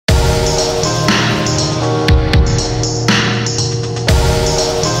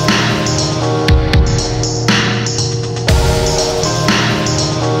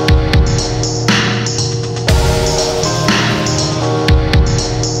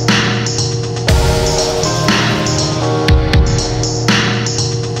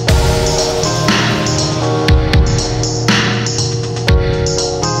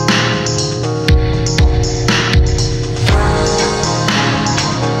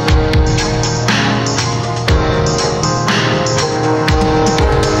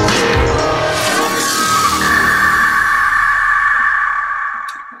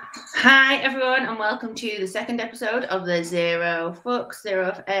welcome to the second episode of the Zero Fucks,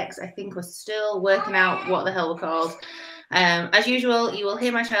 Zero X. I think we're still working out what the hell we're called. As usual, you will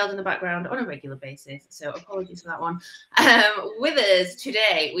hear my child in the background on a regular basis, so apologies for that one. With us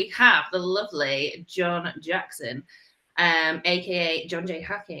today, we have the lovely John Jackson, aka John J.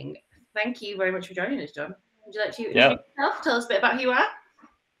 Hacking. Thank you very much for joining us, John. Would you like to introduce yourself? Tell us a bit about who you are.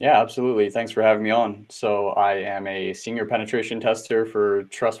 Yeah, absolutely. Thanks for having me on. So I am a senior penetration tester for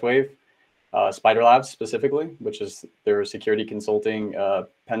TrustWave, Spider Labs specifically, which is their security consulting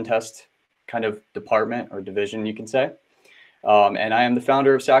pen test kind of department or division, you can say. And I am the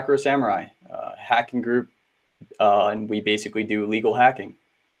founder of Sakura Samurai, hacking group, and we basically do legal hacking.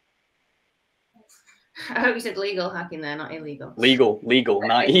 I hope you said legal hacking there, not illegal. Legal,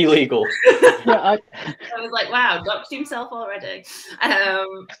 not illegal. I was like, wow, doxed himself already.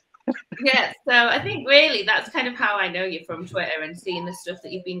 Yeah, so I think really that's kind of how I know you from Twitter and seeing the stuff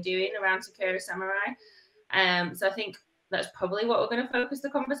that you've been doing around Sakura Samurai. So I think that's probably what we're going to focus the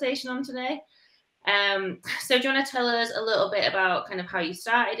conversation on today. So do you want to tell us a little bit about kind of how you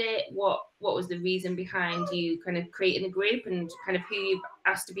started it? What was the reason behind you kind of creating a group and kind of who you've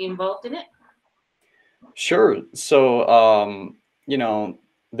asked to be involved in it? Sure. So, you know,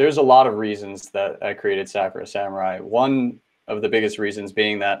 there's a lot of reasons that I created Sakura Samurai. One of the biggest reasons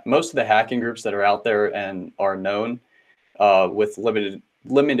being that most of the hacking groups that are out there and are known, with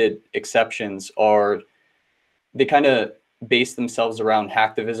limited exceptions, they kind of base themselves around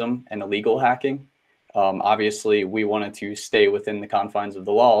hacktivism and illegal hacking. Obviously, we wanted to stay within the confines of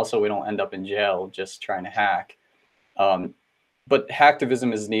the law so we don't end up in jail just trying to hack. But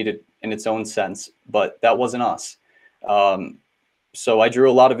hacktivism is needed in its own sense, but that wasn't us. So I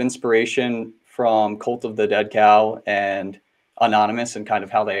drew a lot of inspiration from Cult of the Dead Cow and Anonymous and kind of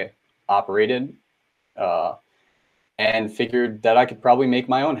how they operated, and figured that I could probably make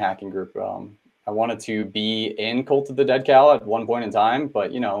my own hacking group. I wanted to be in Cult of the Dead Cow at one point in time,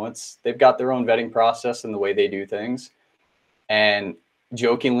 but you know, they've got their own vetting process and the way they do things. And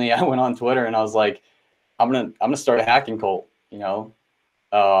jokingly, I went on Twitter and I was like, I'm gonna start a hacking cult. You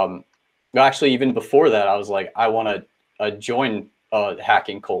know, actually, even before that, I was like, I want to join a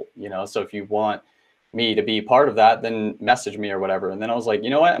hacking cult. You know, so if you want me to be part of that, then message me or whatever. And then I was like, you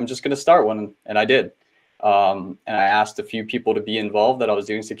know what, I'm just gonna start one, and I did. And I asked a few people to be involved that I was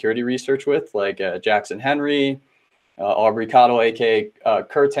doing security research with, like Jackson Henry, Aubrey Cottle, aka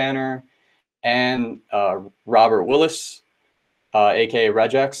Kurt Tanner, and Robert Willis, aka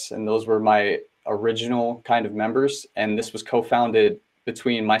Regex, and those were my original kind of members. And this was co-founded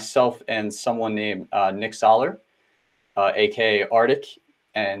between myself and someone named Nick Soller, aka Arctic,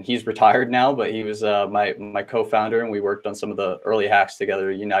 and he's retired now, but he was my co-founder, and we worked on some of the early hacks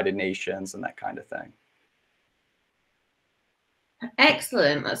together, United Nations and that kind of thing.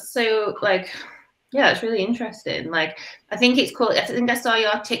 Excellent. That's so, like, yeah, it's really interesting. Like, I think it's cool. I think I saw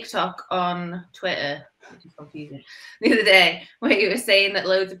your TikTok on Twitter, which is confusing, the other day, where you were saying that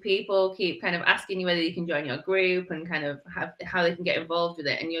loads of people keep kind of asking you whether you can join your group and kind of how they can get involved with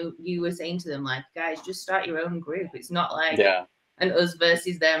it. And you were saying to them, like, guys, just start your own group. It's not like an us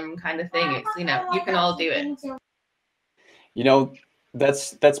versus them kind of thing. It's, you know, you can all do it. You know,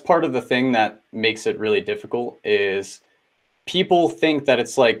 that's part of the thing that makes it really difficult is people think that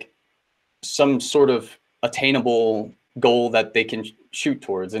it's like some sort of attainable goal that they can shoot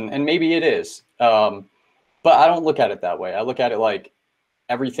towards. And maybe it is. But I don't look at it that way. I look at it like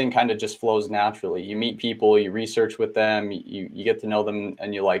everything kind of just flows naturally. You meet people, you research with them, you get to know them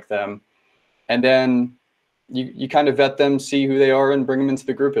and you like them. And then you kind of vet them, see who they are, and bring them into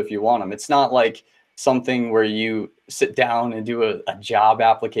the group if you want them. It's not like something where you sit down and do a job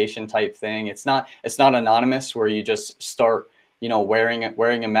application type thing. It's not anonymous where you just start, you know, wearing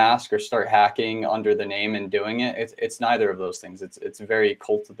a mask or start hacking under the name and doing it. It's neither of those things. It's very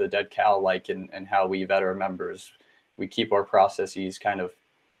Cult of the Dead Cow like in how we vet our members. We keep our processes kind of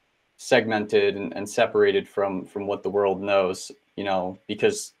segmented and separated from what the world knows, you know,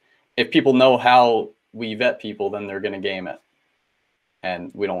 because if people know how we vet people, then they're going to game it.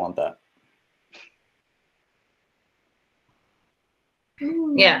 And we don't want that.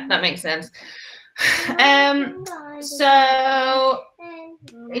 Yeah, that makes sense. So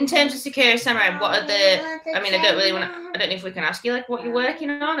in terms of Sakura Samurai, what are the, I mean, I don't know if we can ask you like what you're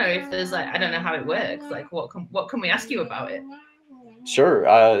working on, or if there's like, I don't know how it works. Like what can we ask you about it? Sure.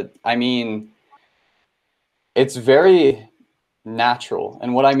 I mean, it's very natural.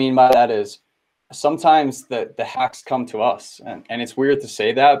 And what I mean by that is sometimes the hacks come to us, and it's weird to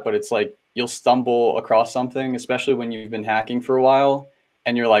say that, but it's like you'll stumble across something, especially when you've been hacking for a while,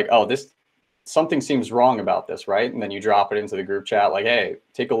 and you're like, oh, something seems wrong about this, right? And then you drop it into the group chat like, hey,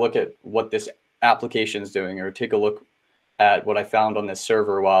 take a look at what this application's doing, or take a look at what I found on this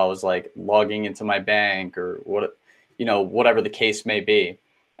server while I was like logging into my bank, or what, you know, whatever the case may be.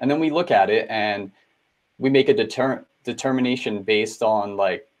 And then we look at it and we make a determination based on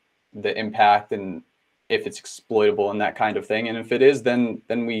like the impact and if it's exploitable and that kind of thing. And if it is, then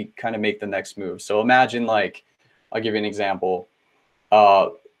we kind of make the next move. So imagine, like, I'll give you an example.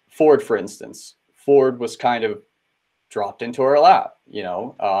 Ford, for instance. Ford was kind of dropped into our lap, you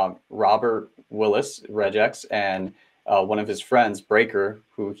know. Robert Willis, Regex, and one of his friends, Breaker,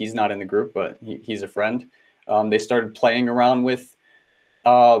 who he's not in the group, but he's a friend. They started playing around with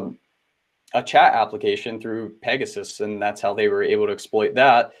a chat application through Pegasus, and that's how they were able to exploit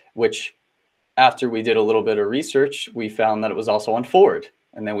that, which after we did a little bit of research, we found that it was also on Ford.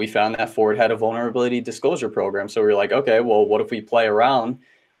 And then we found that Ford had a vulnerability disclosure program. So we were like, okay, well, what if we play around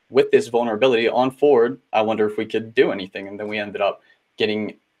with this vulnerability on Ford? I wonder if we could do anything. And then we ended up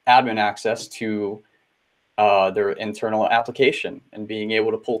getting admin access to their internal application and being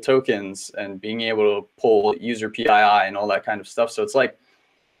able to pull tokens and being able to pull user PII and all that kind of stuff. So it's like,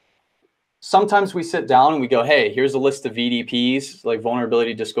 sometimes we sit down and we go, hey, here's a list of VDPs, like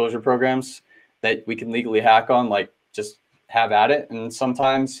vulnerability disclosure programs, that we can legally hack on, like just have at it. And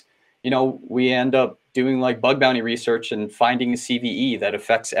sometimes, you know, we end up doing like bug bounty research and finding a CVE that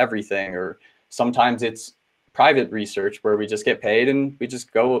affects everything. Or sometimes it's private research where we just get paid and we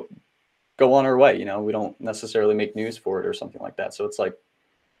just go on our way. You know, we don't necessarily make news for it or something like that. So it's like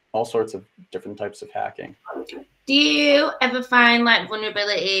all sorts of different types of hacking. Do you ever find like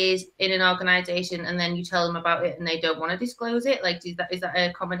vulnerabilities in an organization and then you tell them about it and they don't want to disclose it? Like, is that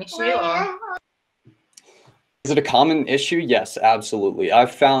a common issue? Or? Is it a common issue? Yes, absolutely.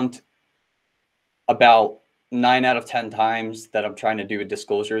 I've found about 9 out of 10 times that I'm trying to do a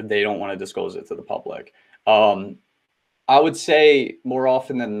disclosure, they don't want to disclose it to the public. I would say more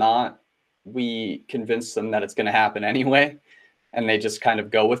often than not, we convince them that it's going to happen anyway, and they just kind of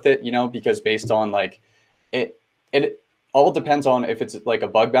go with it, you know, because based on like it all depends on if it's like a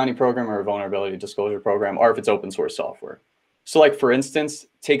bug bounty program or a vulnerability disclosure program, or if it's open source software. So like, for instance,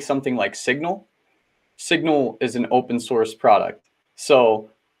 take something like Signal. Signal is an open source product. So,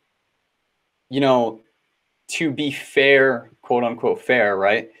 you know, to be fair, quote unquote fair,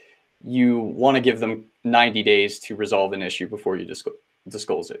 right? You want to give them 90 days to resolve an issue before you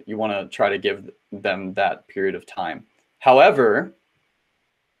disclose it. You want to try to give them that period of time. However,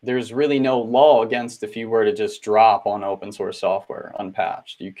 there's really no law against if you were to just drop on open source software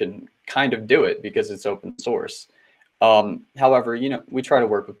unpatched. You can kind of do it because it's open source. However, you know, we try to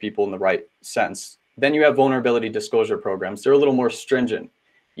work with people in the right sense. Then you have vulnerability disclosure programs. They're a little more stringent.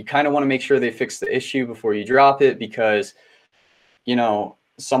 You kind of want to make sure they fix the issue before you drop it, because, you know,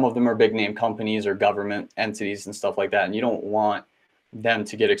 some of them are big name companies or government entities and stuff like that. And you don't want them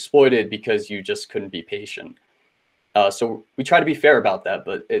to get exploited because you just couldn't be patient. So we try to be fair about that,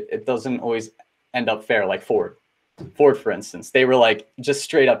 but it doesn't always end up fair. Like Ford, for instance, they were like just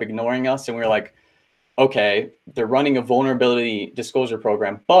straight up ignoring us. And we were like, okay, they're running a vulnerability disclosure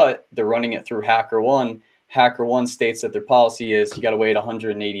program, but they're running it through HackerOne. HackerOne states that their policy is you got to wait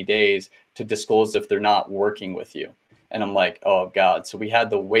 180 days to disclose if they're not working with you. And I'm like, oh God. So we had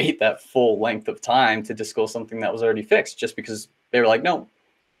to wait that full length of time to disclose something that was already fixed, just because they were like, no,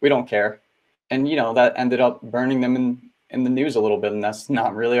 we don't care. And, you know, that ended up burning them in the news a little bit. And that's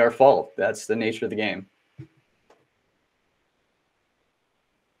not really our fault. That's the nature of the game.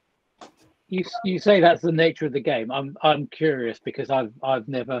 You say that's the nature of the game. I'm curious because I've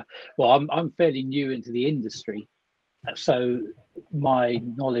never, well, I'm fairly new into the industry, so my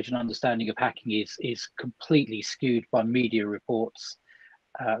knowledge and understanding of hacking is completely skewed by media reports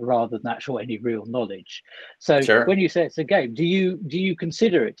rather than actual any real knowledge. So Sure. When you say it's a game, do you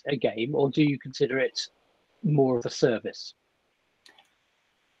consider it a game, or do you consider it more of a service?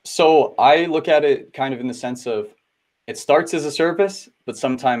 So I look at it kind of in the sense of it starts as a service, but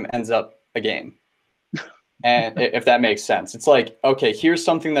sometimes ends up a game. And if that makes sense, it's like, okay, here's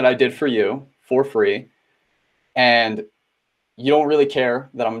something that I did for you for free, and you don't really care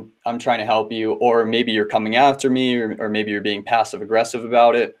that I'm trying to help you, or maybe you're coming after me, or maybe you're being passive aggressive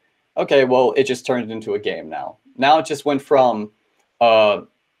about it. Okay, well, it just turned into a game now. Now it just went from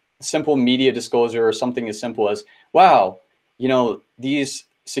simple media disclosure or something as simple as, wow, you know, these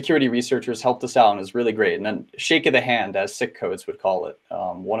security researchers helped us out and it was really great. And then shake of the hand, as Sick Codes would call it,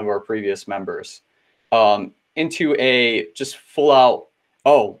 one of our previous members, into a just full out,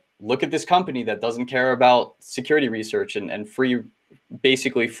 oh, look at this company that doesn't care about security research and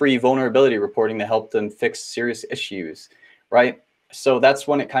basically free vulnerability reporting to help them fix serious issues, right? So that's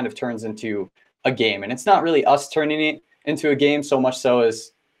when it kind of turns into a game. And it's not really us turning it into a game so much so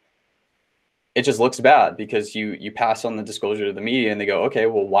as it just looks bad because you pass on the disclosure to the media and they go, okay,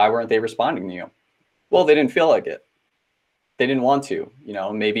 well, why weren't they responding to you? Well, they didn't feel like it. They didn't want to, you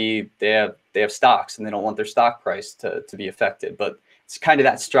know, maybe they have stocks and they don't want their stock price to be affected. But it's kind of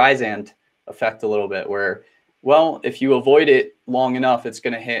that Streisand effect a little bit where, well, if you avoid it long enough, it's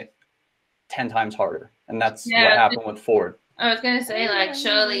going to hit 10 times harder. And that's what happened with Ford. I was going to say, like,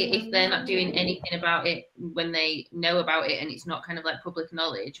 surely if they're not doing anything about it when they know about it and it's not kind of like public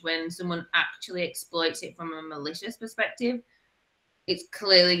knowledge, when someone actually exploits it from a malicious perspective, it's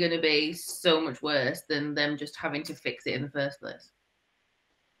clearly going to be so much worse than them just having to fix it in the first place.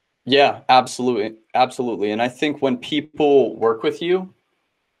 Yeah, absolutely. Absolutely. And I think when people work with you,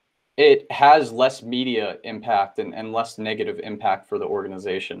 it has less media impact and less negative impact for the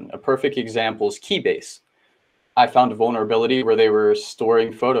organization. A perfect example is Keybase. I found a vulnerability where they were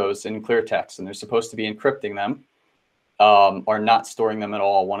storing photos in clear text and they're supposed to be encrypting them or not storing them at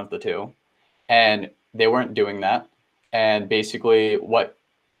all, one of the two. And they weren't doing that. And basically what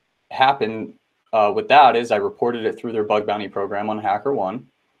happened with that is I reported it through their bug bounty program on HackerOne.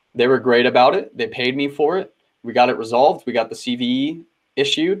 They were great about it. They paid me for it. We got it resolved. We got the CVE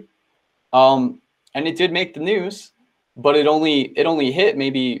issued. And it did make the news, but it only hit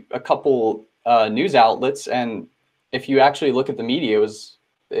maybe a couple news outlets. And if you actually look at the media,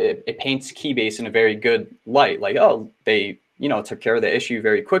 it paints Keybase in a very good light. Like, oh, they, you know, took care of the issue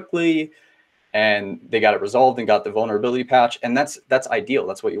very quickly and they got it resolved and got the vulnerability patch. And that's ideal.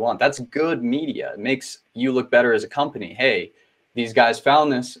 That's what you want. That's good media. It makes you look better as a company. Hey, these guys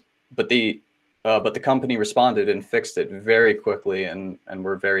found this, but the company responded and fixed it very quickly and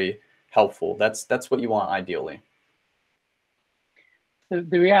were very helpful. That's what you want ideally.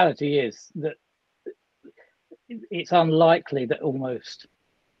 The reality is that it's unlikely that almost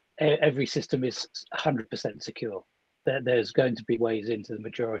every system is 100% secure. There's going to be ways into the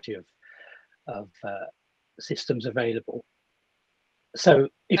majority of systems available. So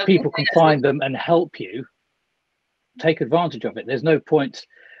if people can find them and help you, take advantage of it. There's no point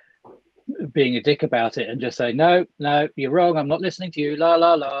being a dick about it and just say, no, you're wrong. I'm not listening to you. La,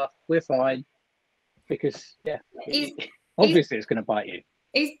 la, la. We're fine. Because, yeah, obviously it's going to bite you.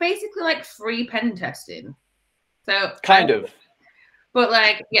 It's basically like free pen testing. So kind of. But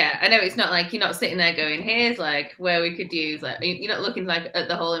like, yeah, I know it's not like you're not sitting there going, here's like where we could use, like, you're not looking like at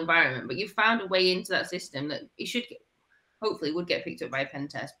the whole environment, but you found a way into that system that it should hopefully would get picked up by a pen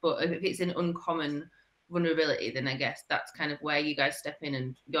test. But if it's an uncommon vulnerability, then I guess that's kind of where you guys step in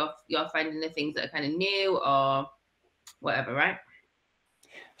and you're finding the things that are kind of new or whatever, right?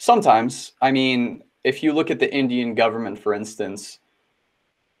 Sometimes. I mean, if you look at the Indian government, for instance,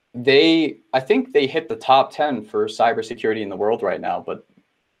 I think they hit the top 10 for cybersecurity in the world right now. But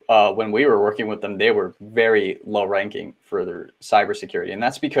when we were working with them, they were very low ranking for their cybersecurity. And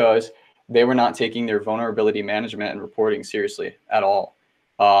that's because they were not taking their vulnerability management and reporting seriously at all.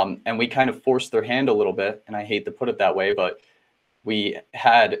 And we kind of forced their hand a little bit. And I hate to put it that way, but we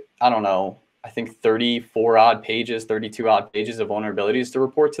had, I don't know, I think 32 odd pages of vulnerabilities to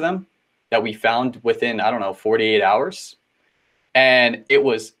report to them that we found within, I don't know, 48 hours. And it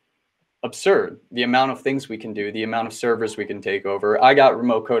was absurd, the amount of things we can do, the amount of servers we can take over. I got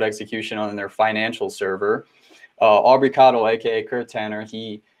remote code execution on their financial server. Aubrey Cottle, aka Kurt Tanner,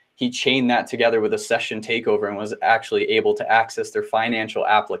 he chained that together with a session takeover and was actually able to access their financial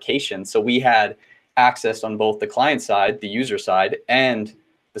application. So we had access on both the client side, the user side, and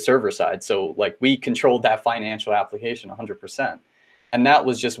the server side. So like we controlled that financial application 100%. And that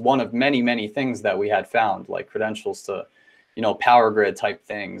was just one of many, many things that we had found, like credentials to, you know, power grid type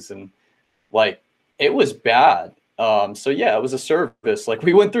things. And like, it was bad. So yeah, it was a service. Like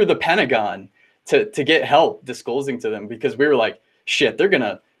we went through the Pentagon to get help disclosing to them because we were like, shit, they're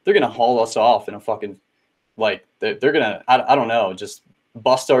gonna haul us off in a fucking, like, they're gonna, I don't know, just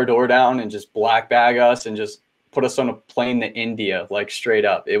bust our door down and just black bag us and just put us on a plane to India, like straight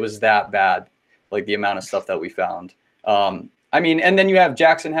up. It was that bad, like the amount of stuff that we found. I mean, and then you have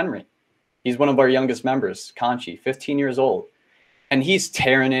Jackson Henry. He's one of our youngest members, Conchi, 15 years old. And he's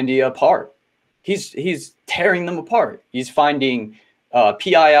tearing India apart. He's tearing them apart. He's finding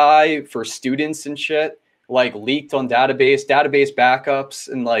PII for students and shit, like leaked on database backups,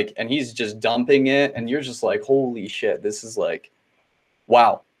 and he's just dumping it. And you're just like, holy shit, this is like,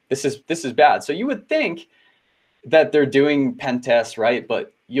 wow, this is bad. So you would think that they're doing pen tests, right?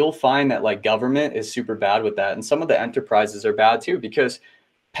 But you'll find that like government is super bad with that. And some of the enterprises are bad too, because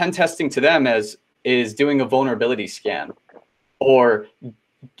pen testing to them is doing a vulnerability scan or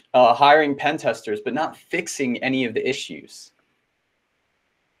hiring pen testers, but not fixing any of the issues.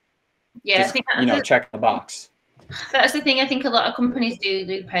 Yeah, just, I think check the box. That's the thing. I think a lot of companies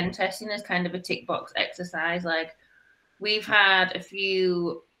do pen testing as kind of a tick box exercise. Like we've had a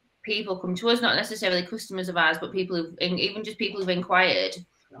few people come to us, not necessarily customers of ours, but people who've even just people who've inquired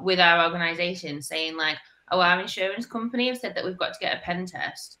with our organization saying like, oh, our insurance company have said that we've got to get a pen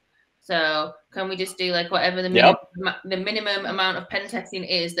test. So can we just do like whatever the minimum amount of pen testing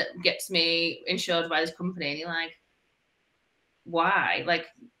is that gets me insured by this company? And you're like, why? Like,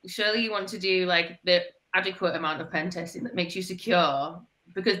 surely you want to do like the adequate amount of pen testing that makes you secure,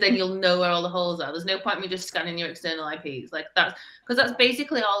 because then you'll know where all the holes are. There's no point in me just scanning your external IPs. Like that's because that's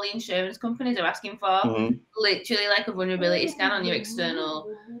basically all the insurance companies are asking for. Literally like a vulnerability scan on your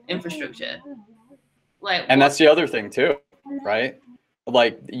external infrastructure. Like, and that's the other thing too, right?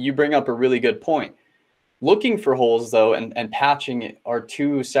 Like you bring up a really good point. Looking for holes though and patching are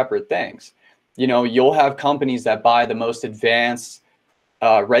two separate things. You know, you'll have companies that buy the most advanced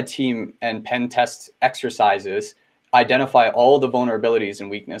red team and pen test exercises, identify all the vulnerabilities and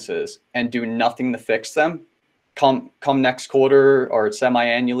weaknesses, and do nothing to fix them. Come next quarter or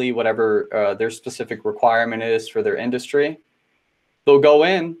semi-annually, whatever their specific requirement is for their industry, they'll go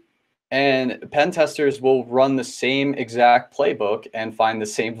in and pen testers will run the same exact playbook and find the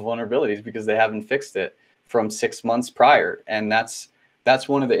same vulnerabilities because they haven't fixed it from 6 months prior. And that's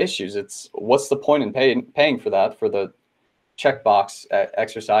one of the issues. It's what's the point in paying for that, for the checkbox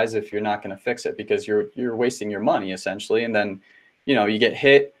exercise, if you're not going to fix it, because you're wasting your money essentially. And then, you know, you get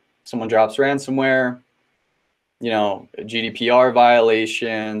hit, someone drops ransomware, you know, GDPR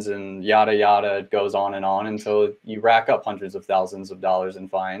violations and yada yada. It goes on and on until you rack up hundreds of thousands of dollars in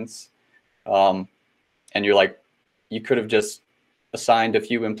fines. And you're like, you could have just assigned a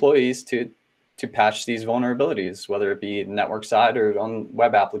few employees to patch these vulnerabilities, whether it be network side or on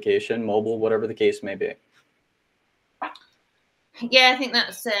web application, mobile, whatever the case may be. Yeah, I think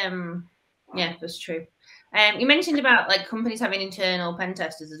that's that's true. You mentioned about like companies having internal pen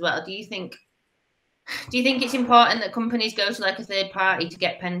testers as well. Do you think it's important that companies go to like a third party to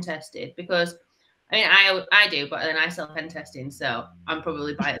get pen tested? Because I mean, I do, but then I sell pen testing, so I'm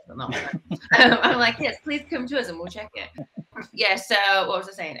probably biased on that one. I'm like, yes, please come to us and we'll check it. Yeah. So what was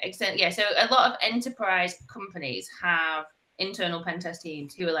I saying? Yeah. So a lot of enterprise companies have internal pen test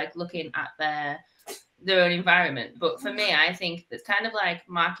teams who are like looking at their own environment. But for me, I think it's kind of like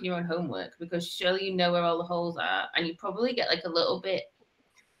marking your own homework, because surely you know where all the holes are, and you probably get like a little bit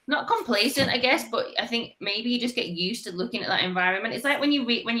not complacent, I guess, but I think maybe you just get used to looking at that environment. It's like when you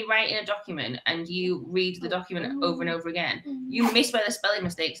write in a document and you read the document over and over again, you miss where the spelling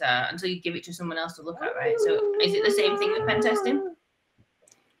mistakes are until you give it to someone else to look at, right? So is it the same thing with pen testing?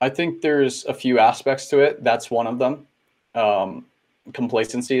 I think there's a few aspects to it. That's one of them.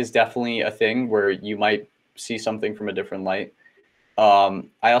 Complacency is definitely a thing where you might see something from a different light. I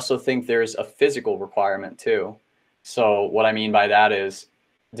also think there's a physical requirement too. So what I mean by that is,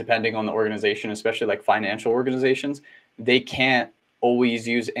 depending on the organization, especially like financial organizations, they can't always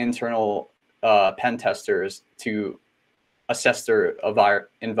use internal pen testers to assess their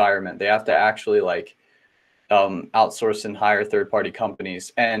environment. They have to actually like outsource and hire third-party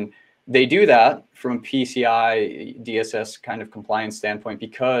companies. And they do that from PCI DSS kind of compliance standpoint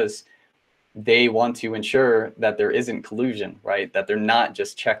because they want to ensure that there isn't collusion, right? That they're not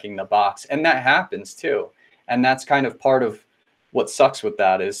just checking the box. And that happens too. And that's kind of part of what sucks with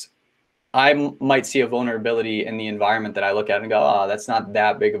that is I might see a vulnerability in the environment that I look at and go, oh, that's not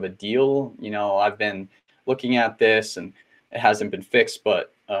that big of a deal. You know, I've been looking at this and it hasn't been fixed,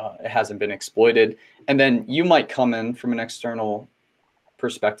 but it hasn't been exploited. And then you might come in from an external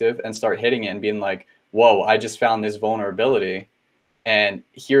perspective and start hitting it and being like, whoa, I just found this vulnerability and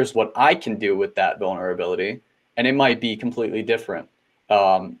here's what I can do with that vulnerability. And it might be completely different.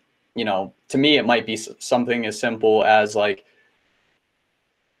 You know, to me, it might be something as simple as like,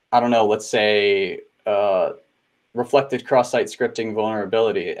 I don't know, let's say reflected cross-site scripting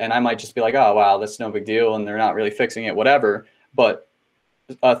vulnerability. And I might just be like, oh, wow, that's no big deal. And they're not really fixing it, whatever. But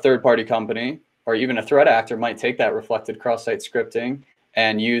a third-party company or even a threat actor might take that reflected cross-site scripting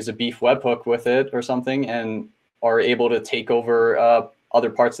and use a beef webhook with it or something and are able to take over other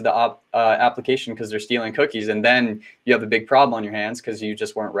parts of the application because they're stealing cookies. And then you have a big problem on your hands because you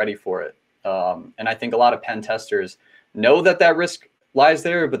just weren't ready for it. And I think a lot of pen testers know that that risk lies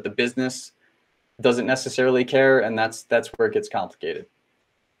there, but the business doesn't necessarily care, and that's where it gets complicated.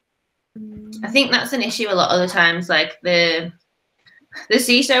 I think that's an issue a lot of the times. Like the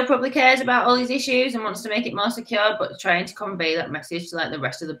CISO probably cares about all these issues and wants to make it more secure, but trying to convey that message to like the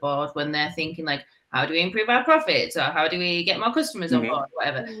rest of the board when they're thinking like, how do we improve our profits or how do we get more customers on board,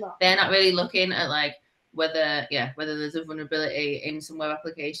 whatever. They're not really looking at like whether there's a vulnerability in some web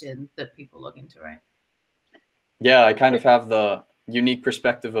application that people log into, right? Yeah, I kind of have the unique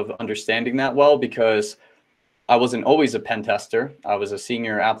perspective of understanding that well, because I wasn't always a pen tester. I was a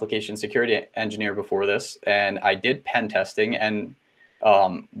senior application security engineer before this, and I did pen testing and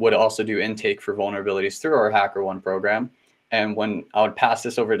would also do intake for vulnerabilities through our HackerOne program. And when I would pass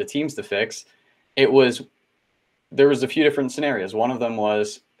this over to teams to fix, there was a few different scenarios. One of them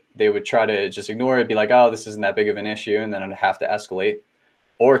was they would try to just ignore it, be like, oh, this isn't that big of an issue, and then I'd have to escalate.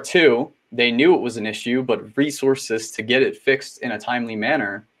 Or two, they knew it was an issue, but resources to get it fixed in a timely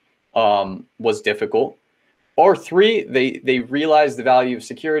manner was difficult. Or three, they realized the value of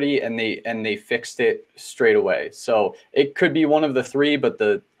security and they fixed it straight away. So it could be one of the three, but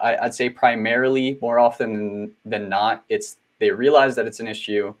I'd say primarily, more often than not, it's they realize that it's an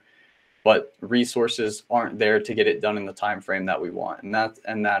issue, but resources aren't there to get it done in the time frame that we want, and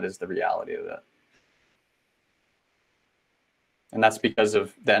that is the reality of it. And that's because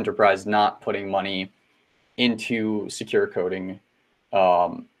of the enterprise not putting money into secure coding.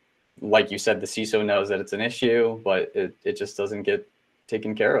 Like you said, the CISO knows that it's an issue, but it just doesn't get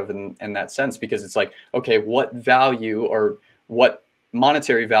taken care of in that sense, because it's like, okay, what value or what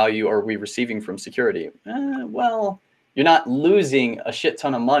monetary value are we receiving from security? Well, you're not losing a shit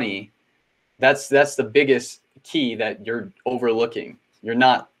ton of money. That's the biggest key that you're overlooking. You're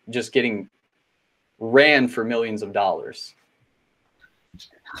not just getting ran for millions of dollars.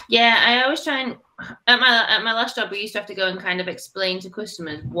 Yeah, I always try and at my last job, we used to have to go and kind of explain to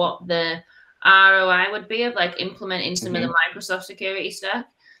customers what the ROI would be of like implementing some of the Microsoft security stuff.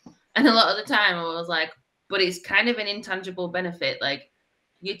 And a lot of the time I was like, but it's kind of an intangible benefit. Like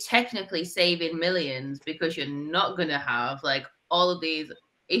you're technically saving millions because you're not going to have like all of these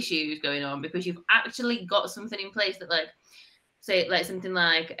issues going on, because you've actually got something in place that like, say like something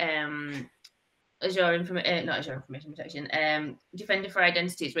like Azure Information Protection, Defender for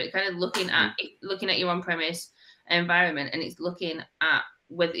Identities, where it's kind of looking at your on-premise environment, and it's looking at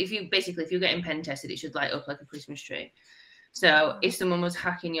whether if you're getting pen tested, it should light up like a Christmas tree. So if someone was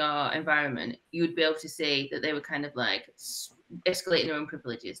hacking your environment, you would be able to see that they were kind of like escalating their own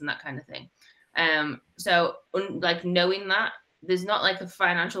privileges and that kind of thing. So like knowing that, there's not like a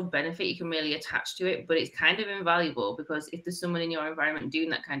financial benefit you can really attach to it, but it's kind of invaluable, because if there's someone in your environment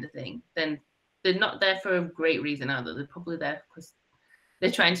doing that kind of thing, then they're not there for a great reason either. They're probably there because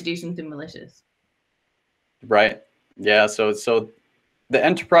they're trying to do something malicious. Right. Yeah. So the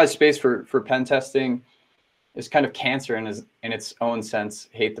enterprise space for pen testing is kind of cancer in its own sense.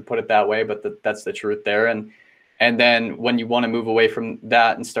 Hate to put it that way, but that's the truth there. And then when you want to move away from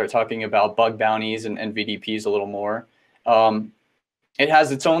that and start talking about bug bounties and VDPs a little more, it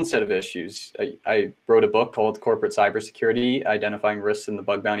has its own set of issues. I wrote a book called Corporate Cybersecurity: Identifying Risks in the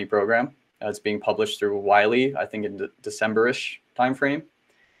Bug Bounty Program. It's being published through Wiley, I think in the December-ish timeframe.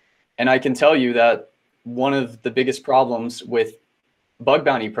 And I can tell you that one of the biggest problems with bug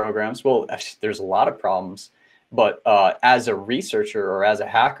bounty programs, well, there's a lot of problems, but as a researcher or as a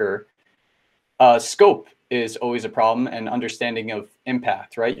hacker, scope is always a problem, and understanding of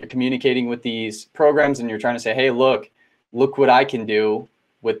impact, right? You're communicating with these programs and you're trying to say, hey, look what I can do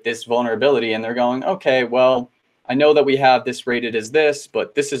with this vulnerability. And they're going, okay, well, I know that we have this rated as this,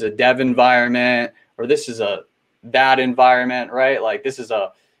 but this is a dev environment, or this is that environment, right? Like this is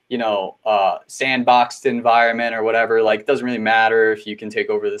a, sandboxed environment or whatever. Like, it doesn't really matter if you can take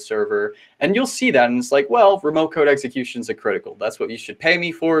over the server. And you'll see that. And it's like, well, remote code executions are critical. That's what you should pay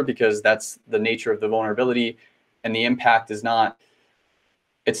me for, because that's the nature of the vulnerability. And the impact is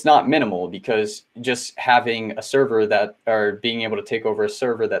it's not minimal, because just having a server or being able to take over a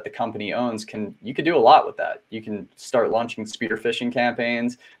server that the company owns, you could do a lot with that. You can start launching spear phishing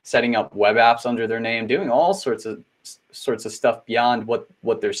campaigns, setting up web apps under their name, doing all sorts of stuff beyond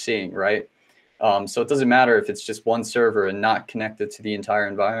what they're seeing, right? So it doesn't matter if it's just one server and not connected to the entire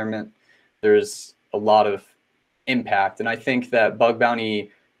environment. There's a lot of impact. And I think that bug bounty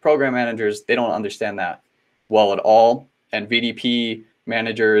program managers, they don't understand that well at all. And VDP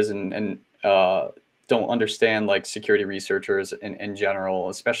managers and don't understand like security researchers in general,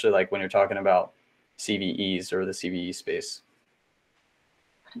 especially like when you're talking about CVEs or the CVE space.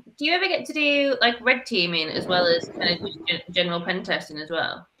 Do you ever get to do like red teaming as well as kind of just general pen testing as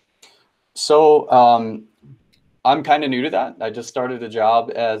well? So I'm kind of new to that. I just started a job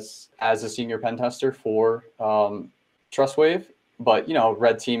as a senior pen tester for TrustWave. But,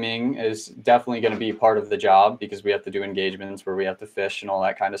 red teaming is definitely going to be part of the job, because we have to do engagements where we have to fish and all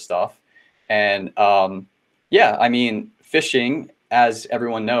that kind of stuff. And yeah, I mean, phishing, as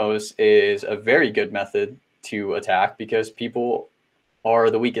everyone knows, is a very good method to attack, because people are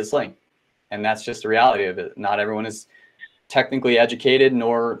the weakest link. And that's just the reality of it. Not everyone is technically educated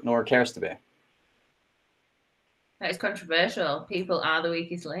nor cares to be. That is controversial. People are the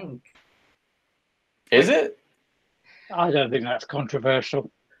weakest link. Is it? I don't think that's controversial.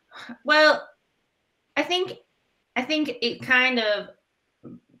 Well, I think it kind of,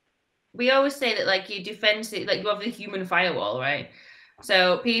 we always say that like you defend it, like you have the human firewall, right?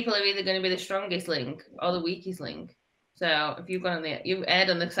 So people are either going to be the strongest link or the weakest link. So if you've gone on you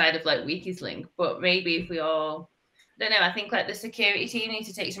erred on the side of like weakest link, but maybe if we all, I don't know, I think like the security team needs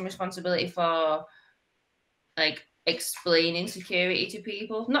to take some responsibility for like explaining security to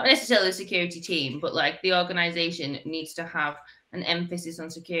people. Not necessarily the security team, but like the organization needs to have an emphasis on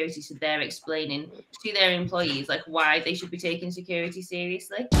security, so they're explaining to their employees like why they should be taking security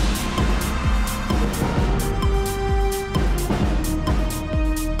seriously.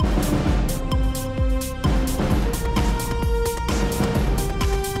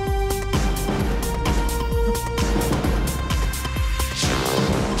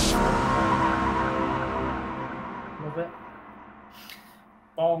 Love it.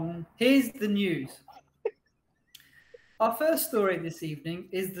 Here's the news. Our first story this evening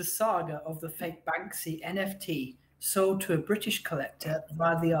is the saga of the fake Banksy NFT sold to a British collector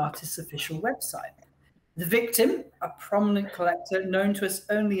via the artist's official website. The victim, a prominent collector known to us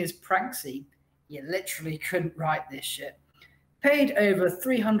only as Pranksy, you literally couldn't write this shit, paid over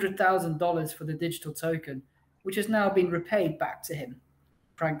 $300,000 for the digital token, which has now been repaid back to him.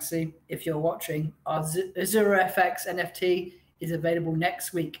 Pranksy, if you're watching, our AzuraFX NFT is available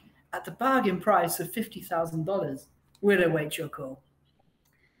next week at the bargain price of $50,000. We'll await your call.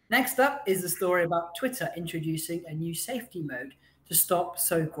 Next up is the story about Twitter introducing a new safety mode to stop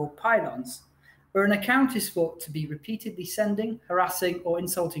so-called pylons, where an account is thought to be repeatedly sending, harassing, or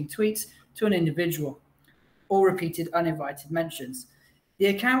insulting tweets to an individual, or repeated uninvited mentions. The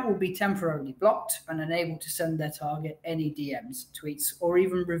account will be temporarily blocked and unable to send their target any DMs, tweets, or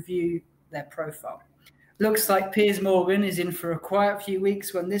even review their profile. Looks like Piers Morgan is in for a quiet few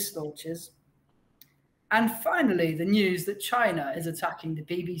weeks when this launches. And finally, the news that China is attacking the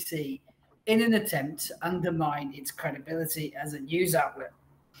BBC in an attempt to undermine its credibility as a news outlet.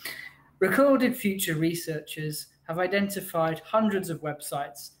 Recorded Future researchers have identified hundreds of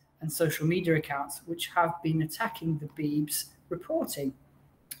websites and social media accounts which have been attacking the Beeb's reporting,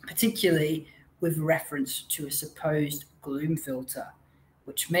 particularly with reference to a supposed gloom filter,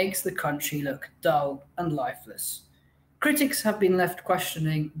 which makes the country look dull and lifeless. Critics have been left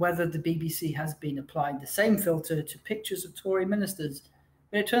questioning whether the BBC has been applying the same filter to pictures of Tory ministers.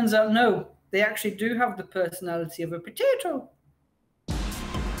 But it turns out no, they actually do have the personality of a potato.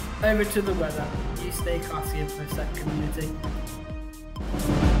 Over to the weather. You stay classy, InfoSec community.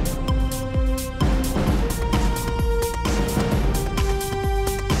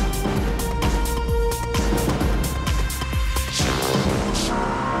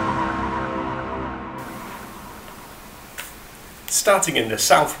 Starting in the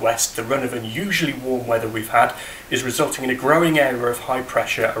southwest, the run of unusually warm weather we've had is resulting in a growing area of high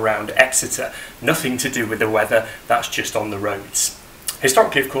pressure around Exeter. Nothing to do with the weather, that's just on the roads.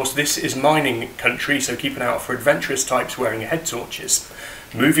 Historically, of course, this is mining country, so keep an eye out for adventurous types wearing head torches.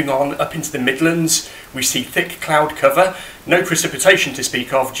 Moving on up into the Midlands, we see thick cloud cover, no precipitation to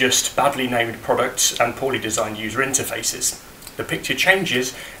speak of, just badly named products and poorly designed user interfaces. The picture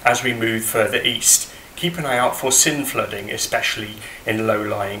changes as we move further east. Keep an eye out for sin flooding, especially in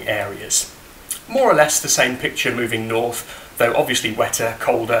low-lying areas. More or less the same picture moving north, though obviously wetter,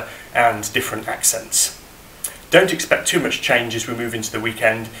 colder, and different accents. Don't expect too much change as we move into the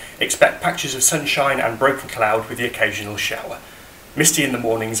weekend. Expect patches of sunshine and broken cloud with the occasional shower. Misty in the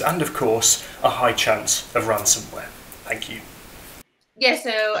mornings and, of course, a high chance of ransomware. Thank you. Yeah, so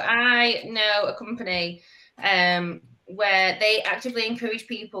I know a company where they actively encourage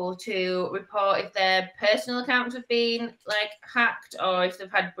people to report if their personal accounts have been like hacked or if they've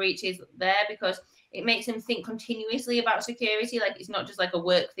had breaches there, because it makes them think continuously about security. Like it's not just like a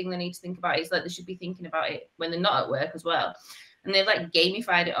work thing they need to think about. It's like they should be thinking about it when they're not at work as well. And they've like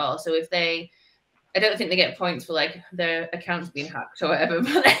gamified it all. So if they, I don't think they get points for like their accounts being hacked or whatever,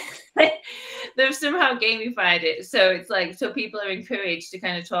 but they've somehow gamified it. So it's like, so people are encouraged to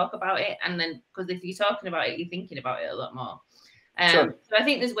kind of talk about it. And then, because if you're talking about it, you're thinking about it a lot more. Sure. So I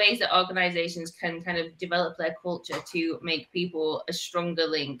think there's ways that organizations can kind of develop their culture to make people a stronger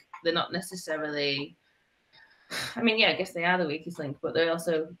link. They're not necessarily, I mean, yeah, I guess they are the weakest link, but they're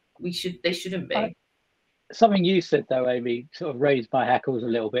also, they shouldn't be. Something you said though, Amy, sort of raised my hackles a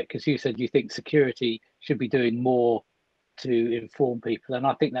little bit, because you said you think security should be doing more to inform people, and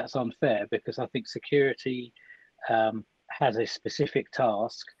I think that's unfair, because I think security has a specific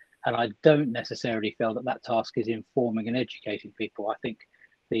task, and I don't necessarily feel that that task is informing and educating people. I think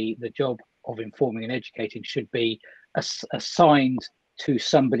the job of informing and educating should be assigned to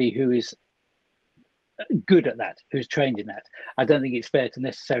somebody who is good at that, who's trained in that. I don't think it's fair to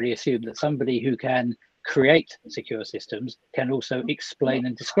necessarily assume that somebody who can create secure systems can also explain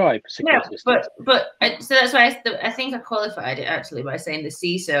and describe secure systems. So that's why I think I qualified it actually by saying the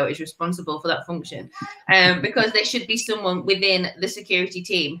CISO is responsible for that function, because there should be someone within the security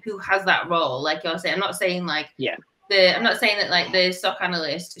team who has that role. Like you're saying, I'm not saying like I'm not saying that like the SOC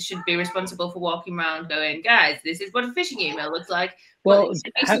analyst should be responsible for walking around going, guys, this is what a phishing email looks like. Well, there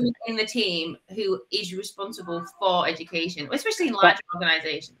should be someone in the team who is responsible for education, especially in larger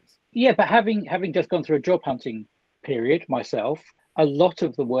organizations. Yeah, but having just gone through a job hunting period myself, a lot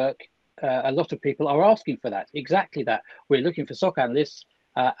of the work, a lot of people are asking for that, exactly that. We're looking for SOC analysts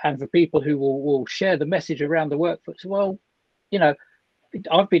and for people who will share the message around the workforce. Well, you know,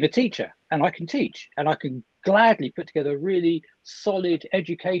 I've been a teacher and I can teach, and I can gladly put together a really solid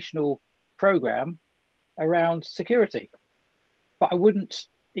educational program around security. But I wouldn't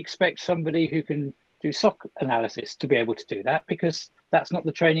expect somebody who can do SOC analysis to be able to do that, because that's not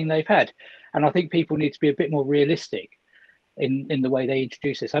the training they've had. And I think people need to be a bit more realistic in the way they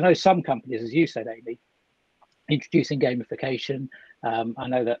introduce this. I know some companies, as you said, Amy, introducing gamification. I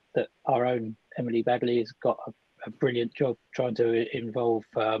know that our own Emily Bagley has got a brilliant job trying to involve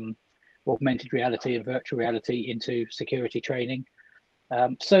augmented reality and virtual reality into security training.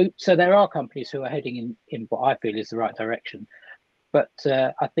 So there are companies who are heading in what I feel is the right direction. But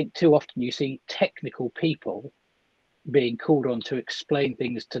I think too often you see technical people being called on to explain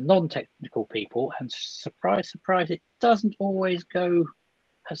things to non-technical people, and surprise, surprise, it doesn't always go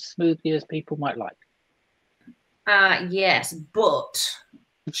as smoothly as people might like. Yes, but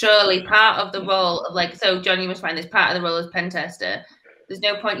surely part of the role of, like, so John, you must find this part of the role as pen tester. There's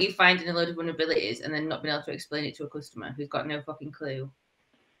no point you finding a load of vulnerabilities and then not being able to explain it to a customer who's got no fucking clue.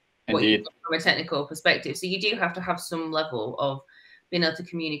 Indeed. From a technical perspective. So you do have to have some level of being able to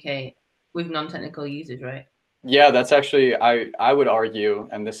communicate with non-technical users, right? Yeah, that's actually, I would argue,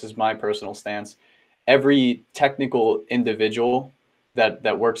 and this is my personal stance, every technical individual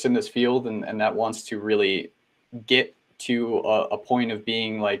that works in this field and that wants to really get to a point of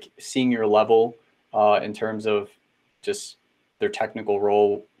being like senior level in terms of just their technical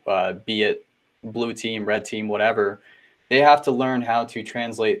role, be it blue team, red team, whatever, they have to learn how to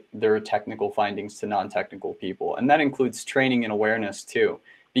translate their technical findings to non-technical people. And that includes training and awareness too.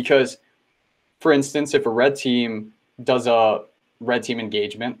 Because, for instance, if a red team does a red team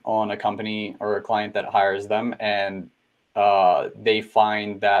engagement on a company or a client that hires them, and they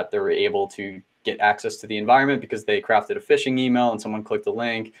find that they're able to get access to the environment because they crafted a phishing email and someone clicked the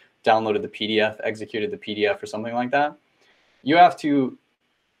link, downloaded the PDF, executed the PDF or something like that,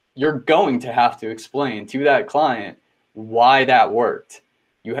 you're going to have to explain to that client why that worked.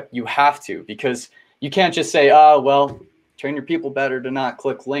 You have to, because you can't just say, oh, well, train your people better to not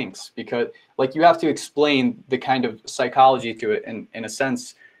click links, because like you have to explain the kind of psychology to it in a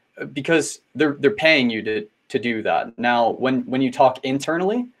sense, because they're paying you to do that. Now, when you talk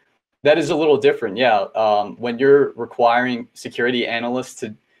internally, that is a little different. Yeah. When you're requiring security analysts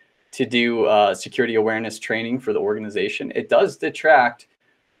to do security awareness training for the organization, it does detract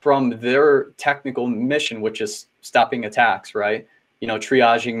from their technical mission, which is stopping attacks, right? You know,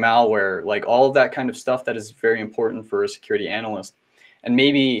 triaging malware, like all of that kind of stuff that is very important for a security analyst. And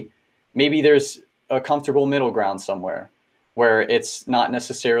maybe there's a comfortable middle ground somewhere where it's not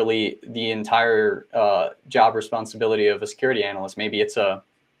necessarily the entire job responsibility of a security analyst. Maybe it's a,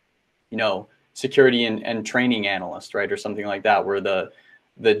 you know, security and training analyst, right? Or something like that, where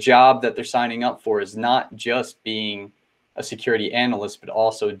the job that they're signing up for is not just being a security analyst, but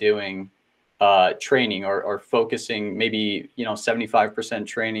also doing training or focusing, maybe, you know, 75%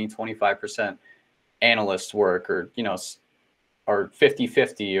 training, 25% analyst work, or, you know, or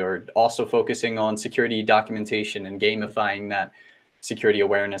 50-50, or also focusing on security documentation and gamifying that security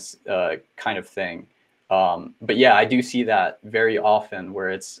awareness kind of thing. But yeah, I do see that very often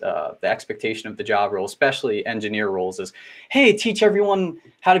where it's the expectation of the job role, especially engineer roles, is, hey, teach everyone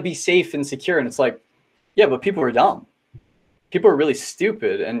how to be safe and secure. And it's like, yeah, but people are dumb. People are really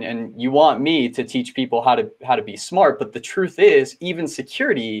stupid, and you want me to teach people how to be smart. But the truth is, even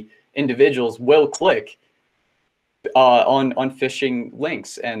security individuals will click on phishing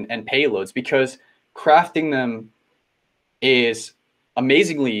links and payloads, because crafting them is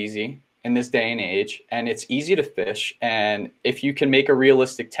amazingly easy in this day and age, and it's easy to phish. And if you can make a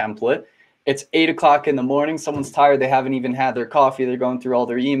realistic template, it's 8 o'clock in the morning, someone's tired, they haven't even had their coffee, they're going through all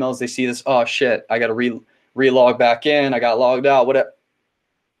their emails, they see this, oh shit, I gotta relog back in, I got logged out, whatever.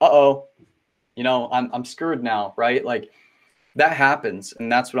 Uh-oh, you know, I'm screwed now, right? Like, that happens,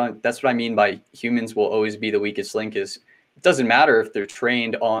 and that's what I mean by humans will always be the weakest link. Is it doesn't matter if they're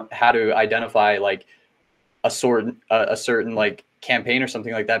trained on how to identify like a certain like campaign or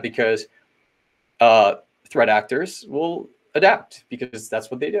something like that, because threat actors will adapt, because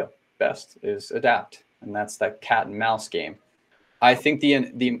that's what they do best, is adapt, and that's that cat and mouse game. I think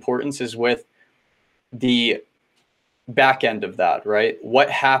the importance is with the back end of that, right? What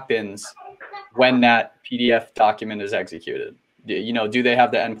happens when that PDF document is executed? Do they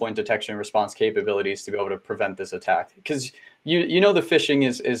have the endpoint detection and response capabilities to be able to prevent this attack? Because the phishing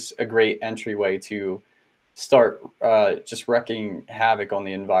is a great entryway to start just wreaking havoc on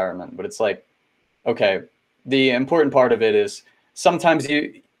the environment. But it's like, okay, the important part of it is sometimes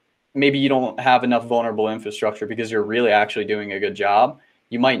maybe you don't have enough vulnerable infrastructure because you're really actually doing a good job.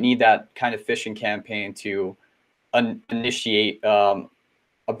 You might need that kind of phishing campaign to initiate a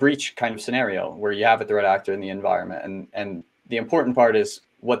breach kind of scenario where you have a threat actor in the environment. And the important part is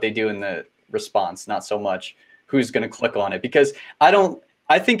what they do in the response, not so much who's going to click on it. Because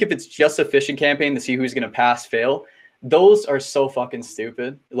I think if it's just a phishing campaign to see who's going to pass, fail, those are so fucking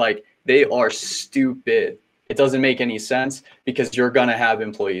stupid. Like, they are stupid. It doesn't make any sense, because you're going to have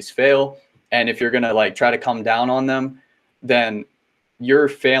employees fail. And if you're going to like try to come down on them, then you're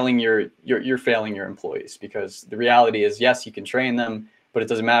failing your employees, because the reality is, yes, you can train them, but it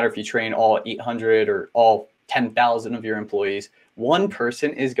doesn't matter if you train all 800 or all 10,000 of your employees. One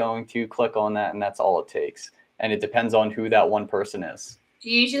person is going to click on that, and that's all it takes. And it depends on who that one person is.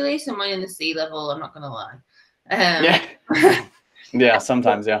 Usually someone in the C-level, I'm not going to lie. Yeah. Yeah,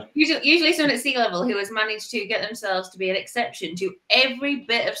 sometimes, yeah. Usually someone at C-level who has managed to get themselves to be an exception to every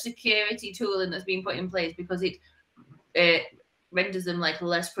bit of security tooling that's been put in place, because it renders them like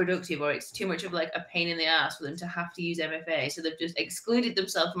less productive, or it's too much of like a pain in the ass for them to have to use MFA. So they've just excluded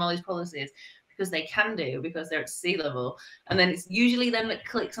themselves from all these policies because they can do, because they're at C-level. And then it's usually them that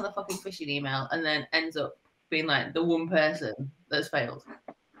clicks on the fucking phishing email and then ends up being like the one person that's failed.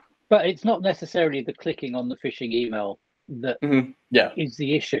 But it's not necessarily the clicking on the phishing email that is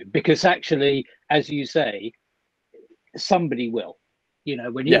the issue, because actually, as you say, somebody will.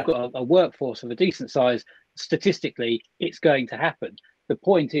 When you've got a workforce of a decent size, statistically, it's going to happen. The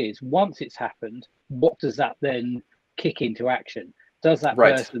point is, once it's happened, what does that then kick into action? Does that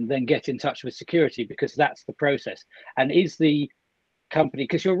person then get in touch with security? Because that's the process. And is the company,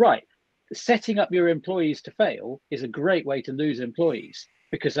 because you're right, setting up your employees to fail is a great way to lose employees,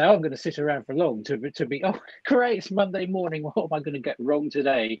 because they aren't going to sit around for long to be, oh, great, it's Monday morning, what am I going to get wrong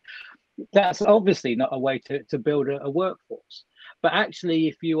today? That's obviously not a way to build a workforce. But actually,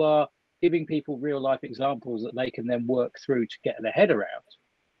 if you are giving people real life examples that they can then work through to get their head around,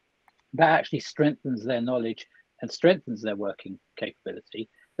 that actually strengthens their knowledge and strengthens their working capability,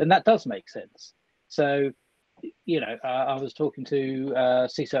 then that does make sense. So, I was talking to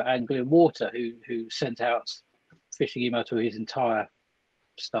CISO Anglian Water, who sent out phishing email to his entire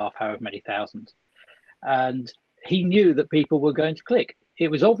staff, however many thousands, and he knew that people were going to click. It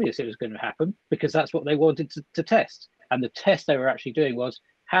was obvious it was going to happen, because that's what they wanted to test. And the test they were actually doing was,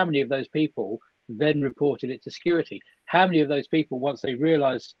 how many of those people then reported it to security? How many of those people, once they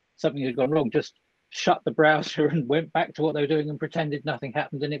realized something had gone wrong, just shut the browser and went back to what they were doing and pretended nothing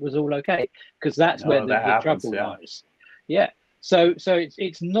happened and it was all okay? Because that's where the trouble lies. Yeah. So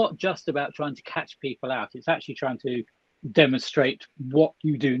it's not just about trying to catch people out. It's actually trying to demonstrate what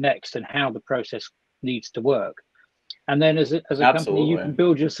you do next and how the process needs to work. And then as a company, you can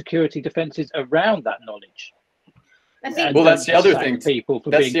build your security defenses around that knowledge. Well, that's the other thing.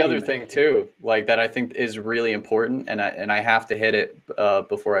 That's the other thing too, like that I think is really important, and I have to hit it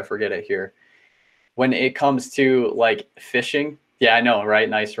before I forget it here. When it comes to like phishing, yeah, I know, right?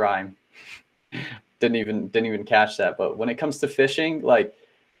 Nice rhyme. Didn't even catch that. But when it comes to phishing, like,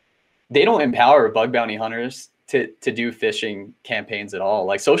 they don't empower bug bounty hunters to do phishing campaigns at all.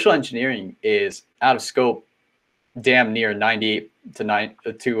 Like, social engineering is out of scope, damn near 98 to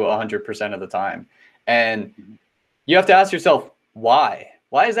 100% of the time, and you have to ask yourself, why?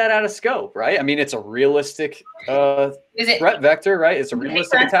 Why is that out of scope, right? I mean, it's a realistic threat vector, right? It's a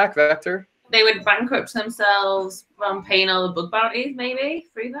realistic attack vector. They would bankrupt themselves from paying all the bug bounties, maybe,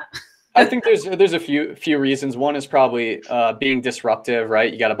 through that? I think there's a few reasons. One is probably being disruptive,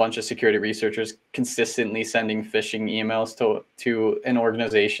 right? You got a bunch of security researchers consistently sending phishing emails to an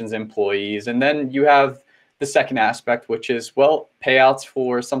organization's employees. And then you have the second aspect, which is, well, payouts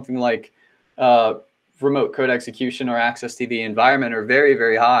for something like remote code execution or access to the environment are very,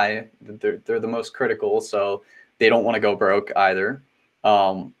 very high. They're the most critical, so they don't want to go broke either.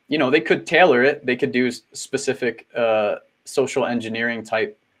 They could tailor it. They could do specific social engineering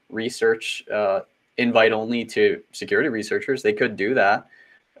type research invite only to security researchers. They could do that,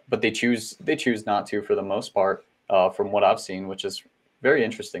 but they choose not to for the most part, from what I've seen, which is very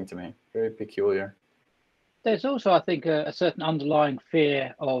interesting to me, very peculiar. There's also, I think, a certain underlying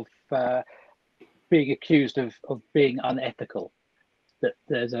fear of being accused of being unethical. That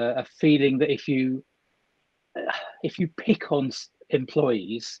there's a feeling that if you pick on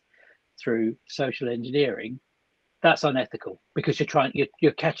employees through social engineering, that's unethical, because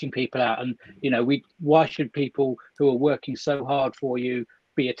you're catching people out, and why should people who are working so hard for you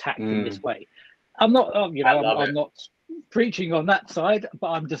be attacked in this way? I'm not I'm not preaching on that side,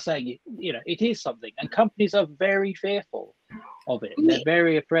 but I'm just saying it is something, and companies are very fearful of it. They're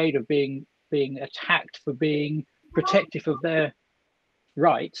very afraid of being attacked for being protective of their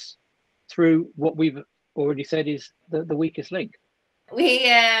rights through what we've already said is the weakest link. We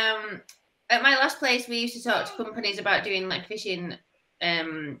at my last place, we used to talk to companies about doing like phishing,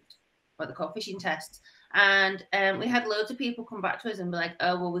 what they call phishing tests, and we had loads of people come back to us and be like,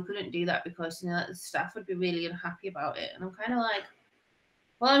 "Oh, well, we couldn't do that because the staff would be really unhappy about it." And I'm kind of like,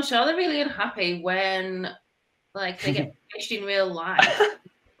 "Well, I'm sure they're really unhappy when like they get phished in real life."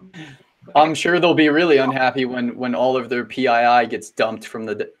 I'm sure they'll be really unhappy when all of their PII gets dumped from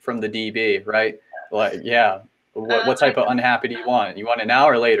the DB, right? Like, yeah. What type of unhappy do you want? You want it now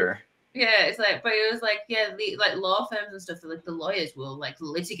or later? Yeah, it's like, but it was like, yeah, like law firms and stuff. Like the lawyers will like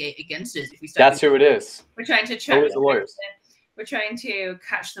litigate against us if we start. That's who it is. We're trying to track. Always the lawyers. We're trying to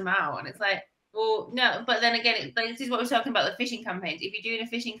catch them out, and it's like, well, no. But then again, like this is what we're talking about, the phishing campaigns. If you're doing a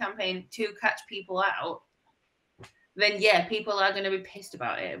phishing campaign to catch people out, then yeah, people are going to be pissed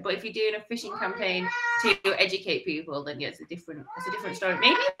about it. But if you're doing a phishing campaign to educate people, then yeah, it's a different story.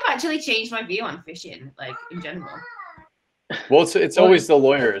 Maybe I've actually changed my view on phishing, like in general. Well, it's always the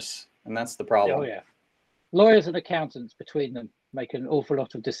lawyers, and that's the problem. Oh yeah, lawyers and accountants between them make an awful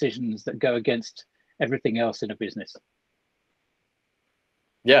lot of decisions that go against everything else in a business.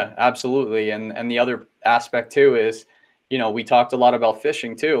 Yeah, absolutely. And the other aspect too is, we talked a lot about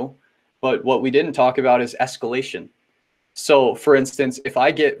phishing too, but what we didn't talk about is escalation. So for instance, if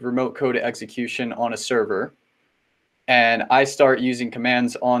I get remote code execution on a server and I start using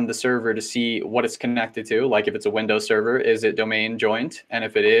commands on the server to see what it's connected to, like if it's a Windows server, is it domain joined? And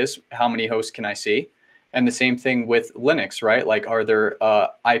if it is, how many hosts can I see? And the same thing with Linux, right? Like, are there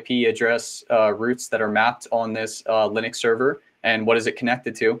IP address routes that are mapped on this Linux server? And what is it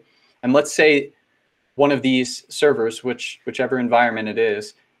connected to? And let's say one of these servers, whichever environment it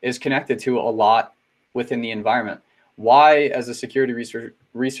is connected to a lot within the environment. Why, as a security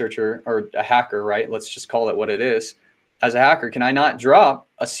researcher or a hacker, right? Let's just call it what it is. As a hacker, can I not drop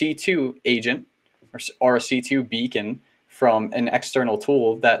a C2 agent or a C2 beacon from an external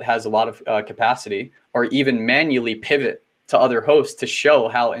tool that has a lot of capacity, or even manually pivot to other hosts to show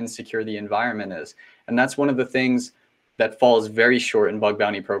how insecure the environment is? And that's one of the things that falls very short in bug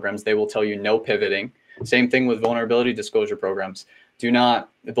bounty programs. They will tell you no pivoting. Same thing with vulnerability disclosure programs.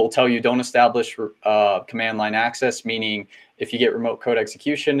 They'll tell you don't establish command line access, meaning if you get remote code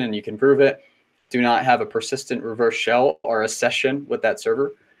execution and you can prove it, do not have a persistent reverse shell or a session with that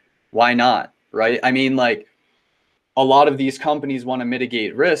server. Why not, right? I mean, like, a lot of these companies want to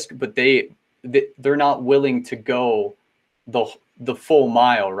mitigate risk, but they're not willing to go the full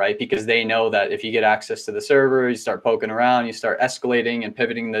mile, right? Because they know that if you get access to the server, you start poking around, you start escalating and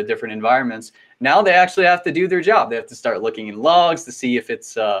pivoting the different environments. Now they actually have to do their job. They have to start looking in logs to see if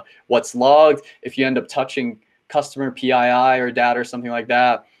it's what's logged. If you end up touching customer PII or data or something like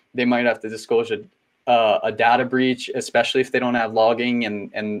that, they might have to disclose a data breach, especially if they don't have logging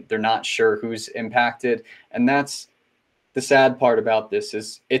and they're not sure who's impacted. And that's the sad part about this,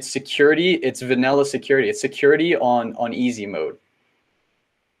 is it's security. It's vanilla security. It's security on easy mode.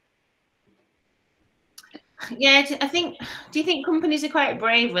 Yeah, I think. Do you think companies are quite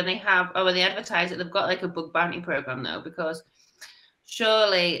brave when they advertise that they've got like a bug bounty program though? Because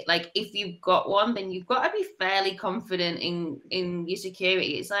surely, like, if you've got one, then you've got to be fairly confident in your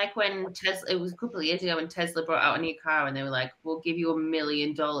security. It's like when Tesla. It was a couple of years ago when Tesla brought out a new car, and they were like, "We'll give you $1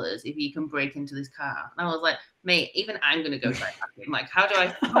 million if you can break into this car." And I was like, "Mate, even I'm gonna go try hacking. Like, how do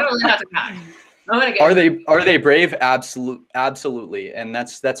I learn how to hack?" Are they brave? Absolutely. And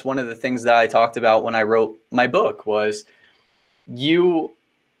that's one of the things that I talked about when I wrote my book, was you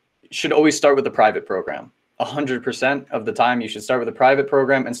should always start with a private program. 100% of the time, you should start with a private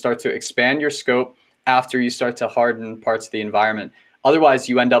program and start to expand your scope after you start to harden parts of the environment. Otherwise,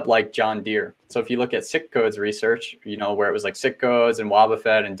 you end up like John Deere. So if you look at SICKODE's research, where it was like SICKODE's and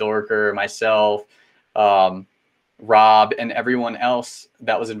Wobbuffet and Dorker, myself, Rob, and everyone else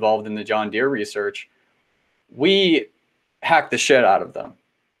that was involved in the John Deere research, we hacked the shit out of them.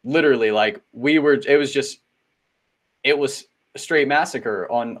 literally, like it was a straight massacre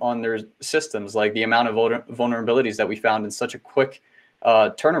on their systems. Like the amount of vulnerabilities that we found in such a quick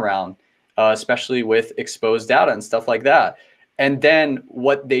turnaround, especially with exposed data and stuff like that. And then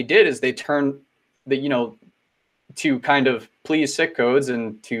what they did is they turned to kind of please SIC codes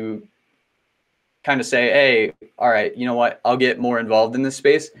and to kind of say, hey, all right, you know what, I'll get more involved in this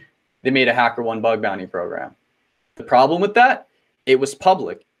space. They made a HackerOne bug bounty program. The problem with that, it was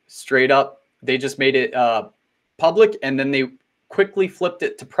public, straight up. They just made it public, and then they quickly flipped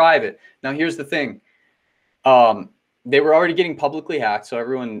it to private. Now, here's the thing. They were already getting publicly hacked, so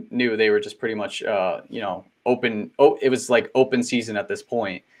everyone knew they were just pretty much, open. Oh, it was like open season at this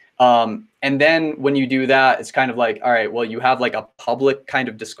point. And then when you do that, it's kind of like, all right, well, you have like a public kind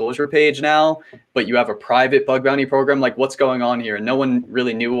of disclosure page now, but you have a private bug bounty program. Like, what's going on here? And no one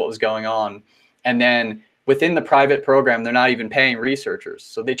really knew what was going on. And then within the private program, they're not even paying researchers.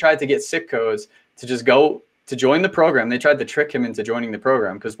 So they tried to get SIC codes to just go to join the program. They tried to trick him into joining the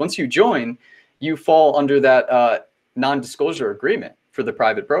program, because once you join, you fall under that non-disclosure agreement for the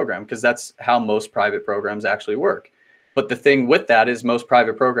private program, because that's how most private programs actually work. But the thing with that is most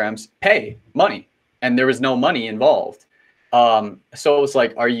private programs pay money, and there was no money involved. So it was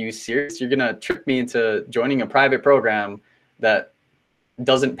like, are you serious? You're going to trick me into joining a private program that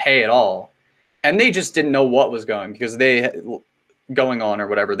doesn't pay at all? And they just didn't know what was going on or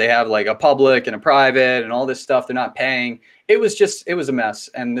whatever. They have like a public and a private and all this stuff. They're not paying. It was a mess.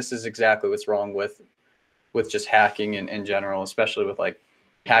 And this is exactly what's wrong with just hacking in general, especially with like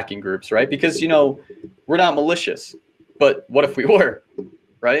hacking groups, right? Because, we're not malicious. But what if we were,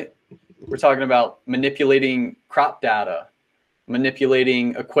 right? We're talking about manipulating crop data,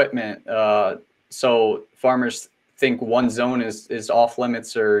 manipulating equipment. So farmers think one zone is off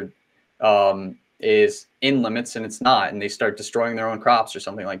limits or is in limits, and it's not, and they start destroying their own crops or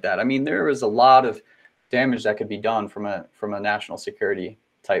something like that. I mean, there is a lot of damage that could be done from a national security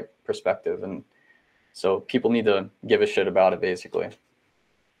type perspective. And so people need to give a shit about it, basically.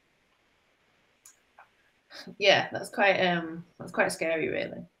 Yeah, that's quite scary,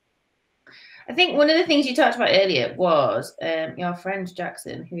 really. I think one of the things you talked about earlier was your friend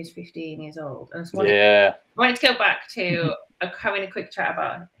Jackson, who is 15 years old. And I wanted to go back to having a quick chat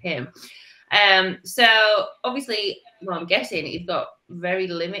about him. So obviously, well, I'm guessing he's got very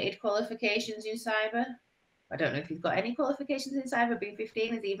limited qualifications in cyber. I don't know if he's got any qualifications in cyber. Being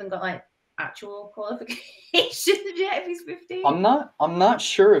 15, has he even got like actual qualifications yet if he's 15? I'm not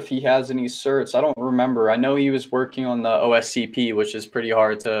sure if he has any certs. I don't remember. I know he was working on the OSCP, which is pretty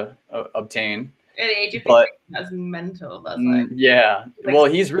hard to obtain. At the age of 15, that's mental. That's like, yeah. Well,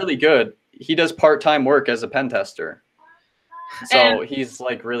 he's really good. He does part-time work as a pen tester. So he's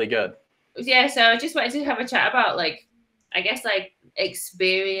like really good. Yeah, so I just wanted to have a chat about like, I guess like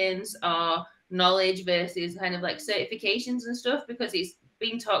experience or knowledge versus kind of like certifications and stuff, because it's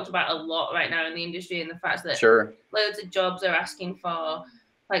being talked about a lot right now in the industry, and the fact that loads of jobs are asking for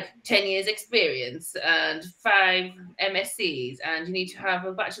like 10 years experience and 5 MSCs, and you need to have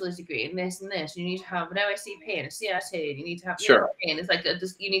a bachelor's degree in this and this, and you need to have an OSCP and a CRT, and you need to have and it's like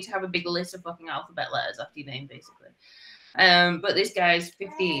you need to have a big list of fucking alphabet letters after your name, basically. But this guy's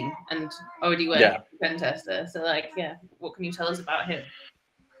 15 and already working as a pen tester. So like, yeah, what can you tell us about him?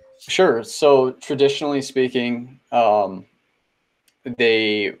 Sure. So traditionally speaking,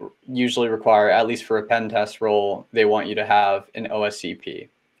 they usually require, at least for a pen test role, they want you to have an OSCP.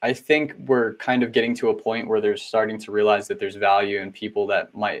 I think we're kind of getting to a point where they're starting to realize that there's value in people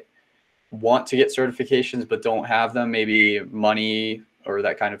that might want to get certifications but don't have them, maybe money or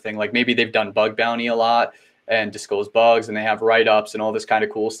that kind of thing. Like maybe they've done bug bounty a lot and disclose bugs, and they have write-ups and all this kind of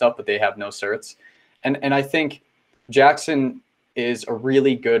cool stuff, but they have no certs. And I think Jackson is a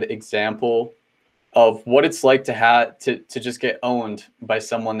really good example of what it's like to have to just get owned by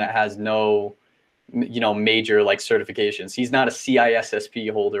someone that has no, major like certifications. He's not a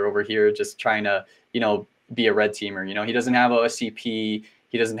CISSP holder over here just trying to, be a red teamer. He doesn't have OSCP.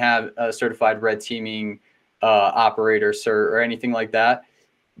 He doesn't have a certified red teaming operator cert or anything like that,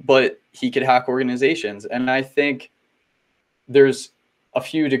 but he could hack organizations. And I think there's a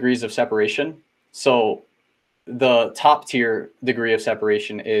few degrees of separation. So the top tier degree of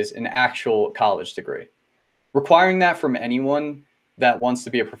separation is an actual college degree. Requiring that from anyone that wants to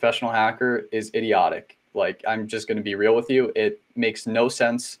be a professional hacker is idiotic. Like, I'm just going to be real with you. It makes no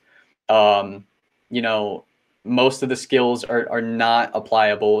sense. Most of the skills are not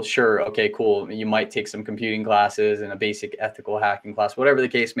applicable. Sure. Okay, cool. You might take some computing classes and a basic ethical hacking class, whatever the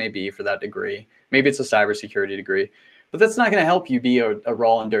case may be for that degree. Maybe it's a cybersecurity degree, but that's not going to help you be a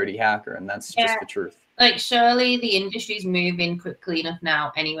raw and dirty hacker. And that's just the truth. like surely the industry's moving quickly enough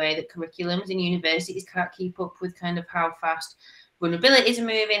now anyway that curriculums in universities can't keep up with kind of how fast vulnerabilities are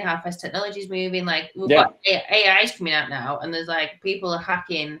moving, how fast technology is moving. Like we've got AI's coming out now, and there's like people are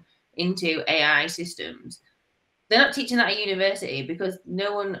hacking into AI systems. They're not teaching that at university because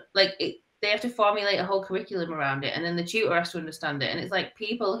no one they have to formulate a whole curriculum around it, and then the tutor has to understand it. And it's like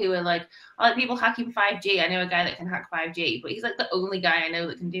people who are like, oh, like people hacking 5G. I know a guy that can hack 5G, but he's like the only guy I know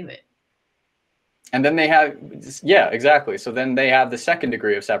that can do it. And then they have, yeah, exactly. So then they have the second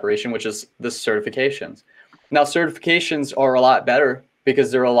degree of separation, which is the certifications. Now, certifications are a lot better because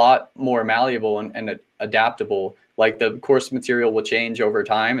they're a lot more malleable and adaptable. Like the course material will change over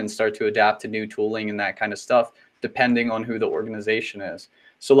time and start to adapt to new tooling and that kind of stuff, depending on who the organization is.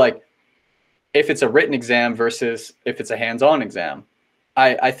 So like if it's a written exam versus if it's a hands-on exam,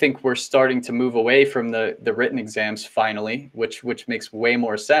 I think we're starting to move away from the written exams finally, which makes way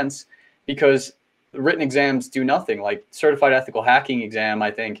more sense because written exams do nothing. Like certified ethical hacking exam,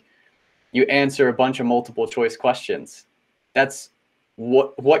 I think you answer a bunch of multiple choice questions. That's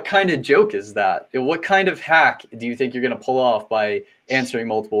what kind of joke is that? What kind of hack do you think you're going to pull off by answering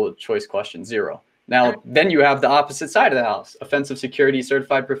multiple choice questions? Zero. Now, then you have the opposite side of the house, offensive security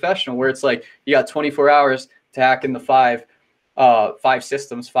certified professional, where it's like you got 24 hours to hack in the five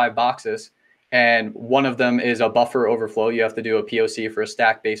systems, 5 boxes. And one of them is a buffer overflow. You have to do a POC for a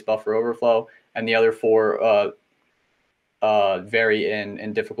stack-based buffer overflow. And the other 4 vary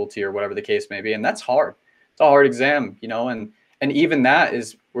in difficulty or whatever the case may be. And that's hard. It's a hard exam, you know, and even that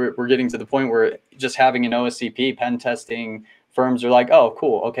is, we're getting to the point where just having an OSCP pen testing firms are like, oh,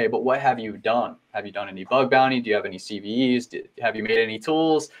 cool. Okay. But what have you done? Have you done any bug bounty? Do you have any CVEs? Have you made any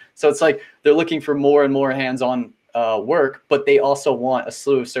tools? So it's like, they're looking for more and more hands-on work, but they also want a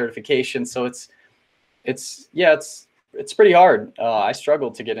slew of certifications. So it's pretty hard. I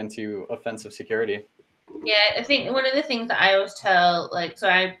struggled to get into offensive security. Yeah, I think one of the things that I always tell, like, so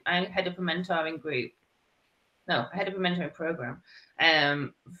I head up a mentoring group. No, I head up a mentoring program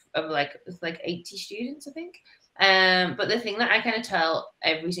of it's like 80 students, I think. But the thing that I kind of tell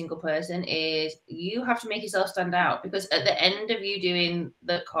every single person is you have to make yourself stand out, because at the end of you doing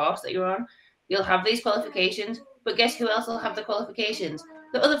the course that you're on, you'll have these qualifications, but guess who else will have the qualifications?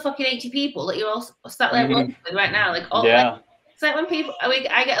 The other fucking 80 people that you're all sat there working with right now. Like, all, yeah. It's like when people,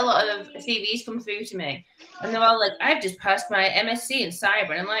 I get a lot of CVs come through to me, and they're all like, I've just passed my MSc in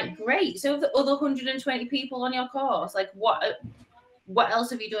cyber. And I'm like, great. So the other 120 people on your course, like, what else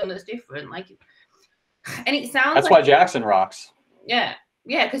have you done that's different? Like, and it sounds that's why Jackson rocks. Yeah.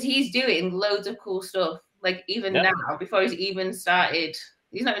 Yeah. Because he's doing loads of cool stuff. Like, even now, before he's even started,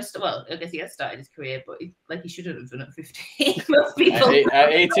 he's not even, well, I guess he has started his career, but he shouldn't have done it at 15. Most people at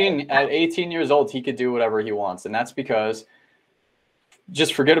 18 years old, he could do whatever he wants. And that's because,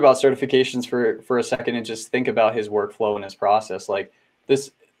 just forget about certifications for a second and just think about his workflow and his process. Like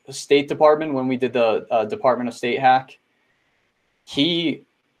this State Department, when we did the Department of State hack, he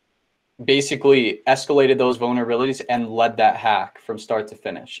basically escalated those vulnerabilities and led that hack from start to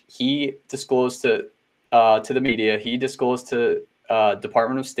finish. He disclosed to the media. He disclosed to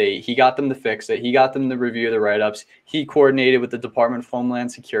Department of State. He got them to fix it. He got them to review the write-ups. He coordinated with the Department of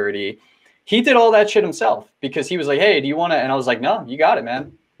Homeland Security. He did all that shit himself because he was like, hey, do you want to? And I was like, no, you got it,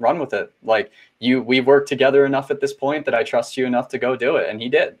 man. Run with it. Like we've worked together enough at this point that I trust you enough to go do it. And he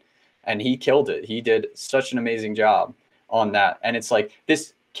did. And he killed it. He did such an amazing job on that. And it's like,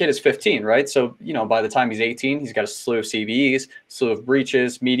 this kid is 15, right? So, you know, by the time he's 18, he's got a slew of CVEs, slew of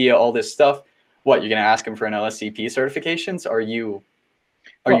breaches, media, all this stuff. What, you're going to ask him for an LSCP certifications? Are you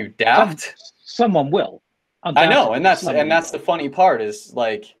daft? Someone will. I know. And that's the funny part is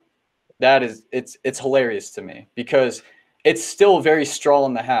like, it's hilarious to me because it's still very straw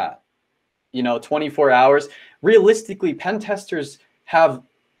in the hat. You know, 24 hours. Realistically, pen testers have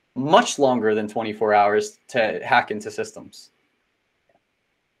much longer than 24 hours to hack into systems.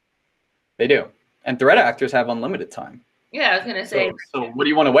 They do. And threat actors have unlimited time. Yeah, I was going to say. So what do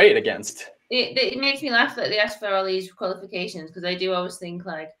you want to weigh it against? It makes me laugh that they ask for all these qualifications, because I do always think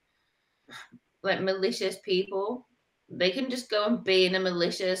like malicious people, they can just go and be in a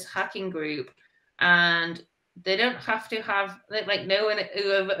malicious hacking group, and they don't have to have like no one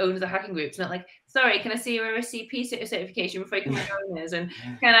whoever owns the hacking group. It's not like, sorry, can I see your OSCP certification before you come join us? And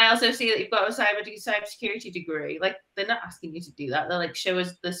can I also see that you've got a cybersecurity degree? Like, they're not asking you to do that. They're like, show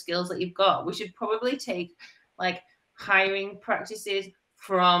us the skills that you've got. We should probably take like hiring practices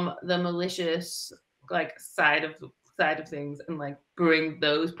from the malicious like side of things and like bring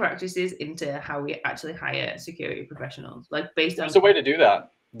those practices into how we actually hire security professionals, like based on. There's a way to do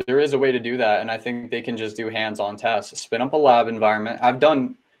that. There is a way to do that, and I think they can just do hands-on tests, spin up a lab environment. I've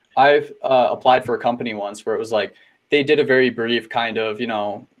done I've applied for a company once where it was like they did a very brief kind of, you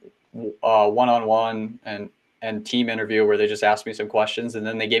know, one-on-one and team interview where they just asked me some questions, and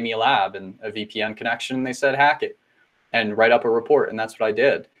then they gave me a lab and a VPN connection, and they said hack it and write up a report, and that's what I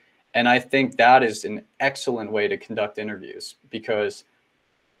did. And I think that is an excellent way to conduct interviews, because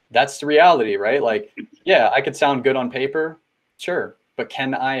that's the reality, right? Like, yeah, I could sound good on paper, sure, but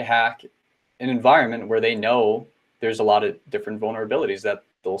can I hack an environment where they know there's a lot of different vulnerabilities that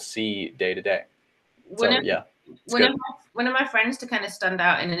they'll see day to day? So yeah. One of my friends, to kind of stand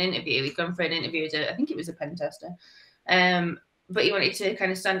out in an interview, he'd gone for an interview as I think it was a pen tester, but he wanted to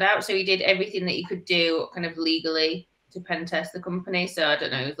kind of stand out, so he did everything that he could do kind of legally to pen test the company. So I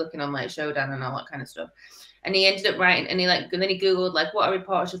don't know, he was looking on like Shodan and all that kind of stuff, and he ended up writing, and then he googled like what a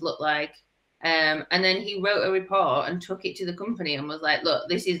report should look like. And then he wrote a report and took it to the company and was like, look,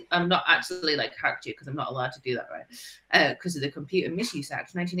 I'm not actually like hacked you, because I'm not allowed to do that, right? Because of the Computer Misuse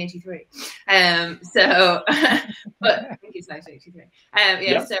Act, 1983. But I think it's 1983.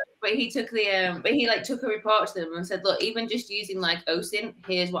 Yep. So, but he took but he like took a report to them and said, look, even just using like OSINT,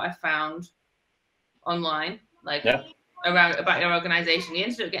 here's what I found online, like about your organization. He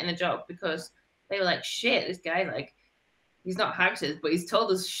ended up getting the job because they were like, shit, this guy, like, he's not hacked us, but he's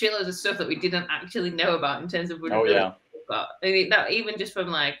told us shitloads of stuff that we didn't actually know about in terms of vulnerability. But I mean, that even just from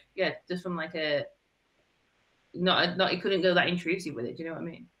like, just from like a not he couldn't go that intrusive with it. Do you know what I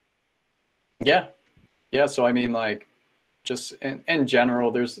mean? Yeah. So I mean, like, just in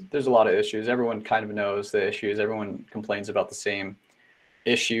general, there's a lot of issues. Everyone kind of knows the issues. Everyone complains about the same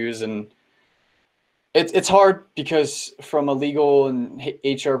issues, and it's hard because from a legal and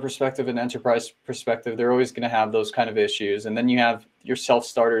HR perspective and enterprise perspective, they're always going to have those kind of issues. And then you have your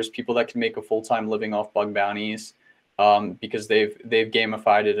self-starters, people that can make a full-time living off bug bounties, because they've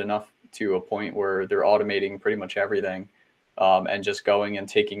gamified it enough to a point where they're automating pretty much everything, and just going and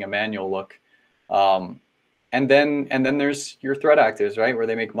taking a manual look. And then there's your threat actors, right, where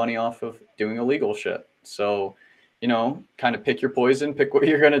they make money off of doing illegal shit. So, you know, kind of pick your poison, pick what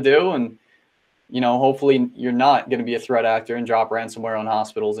you're going to do, and you know, hopefully you're not going to be a threat actor and drop ransomware on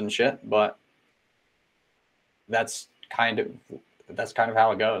hospitals and shit, but that's kind of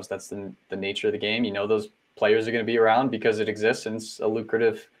how it goes. That's the nature of the game. You know, those players are going to be around because it exists and it's a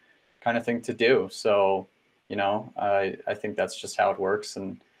lucrative kind of thing to do. So, you know, I think that's just how it works.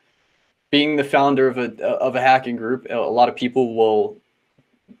 And being the founder of a hacking group, a lot of people will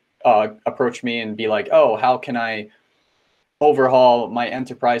approach me and be like, oh, how can I overhaul my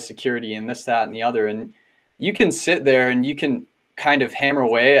enterprise security and this, that, and the other? And you can sit there and you can kind of hammer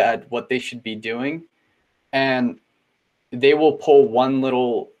away at what they should be doing, and they will pull one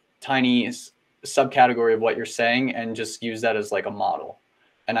little tiny subcategory of what you're saying and just use that as like a model.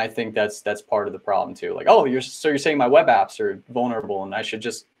 And I think that's part of the problem too. Like, oh, you're saying my web apps are vulnerable and I should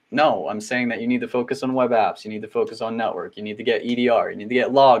just, no, I'm saying that you need to focus on web apps. You need to focus on network. You need to get EDR. You need to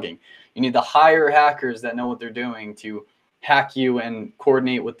get logging. You need to hire hackers that know what they're doing to hack you and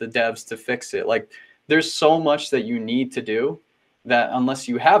coordinate with the devs to fix it. Like, there's so much that you need to do that unless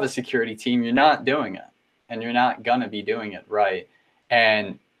you have a security team, you're not doing it, and you're not gonna be doing it right.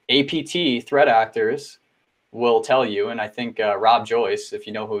 And APT threat actors will tell you, and I think Rob Joyce, if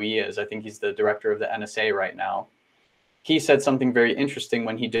you know who he is, I think he's the director of the NSA right now. He said something very interesting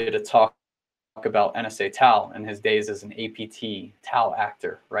when he did a talk about NSA TAL and his days as an APT TAL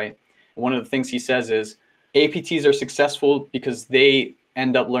actor, right? One of the things he says is, APTs are successful because they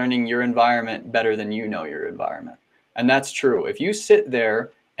end up learning your environment better than you know your environment. And that's true. If you sit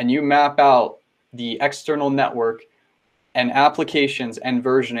there and you map out the external network and applications and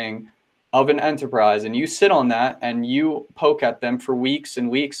versioning of an enterprise, and you sit on that and you poke at them for weeks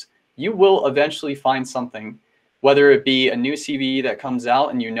and weeks, you will eventually find something, whether it be a new CVE that comes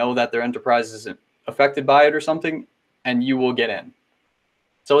out and you know that their enterprise isn't affected by it or something, and you will get in.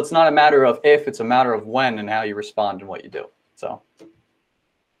 So it's not a matter of if, it's a matter of when and how you respond and what you do. So.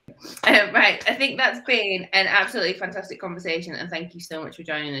 Right. I think that's been an absolutely fantastic conversation, and thank you so much for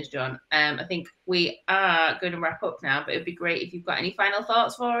joining us, John. I think we are going to wrap up now, but it'd be great if you've got any final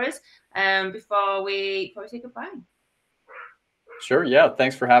thoughts for us before we say goodbye. Sure. Yeah.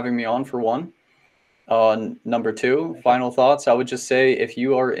 Thanks for having me on, for one. Number two, final thoughts. I would just say, if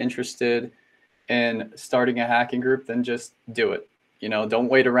you are interested in starting a hacking group, then just do it. You know, don't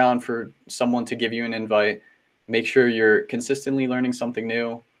wait around for someone to give you an invite. Make sure you're consistently learning something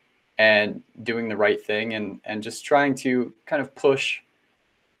new and doing the right thing, and just trying to kind of push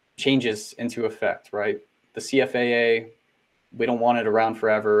changes into effect, right? The CFAA, we don't want it around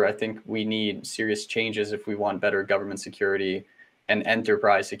forever. I think we need serious changes if we want better government security and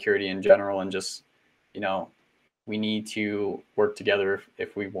enterprise security in general. And just, you know, we need to work together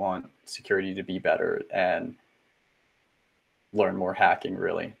if we want security to be better and learn more hacking,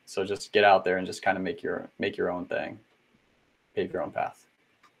 really. So just get out there and just kind of make your own thing, pave your own path.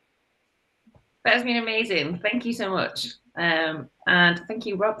 That's been amazing. Thank you so much. And thank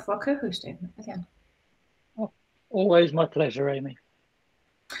you, Rob, for co-hosting again. Oh, always my pleasure, Amy.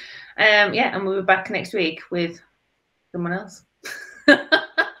 Yeah, and we'll be back next week with someone else.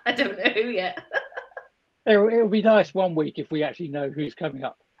 I don't know who yet. It'll be nice one week if we actually know who's coming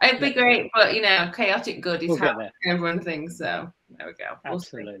up. It'd be great, but you know, chaotic good is We'll how everyone thinks. So there we go. We'll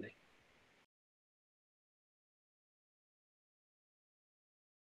Absolutely. see.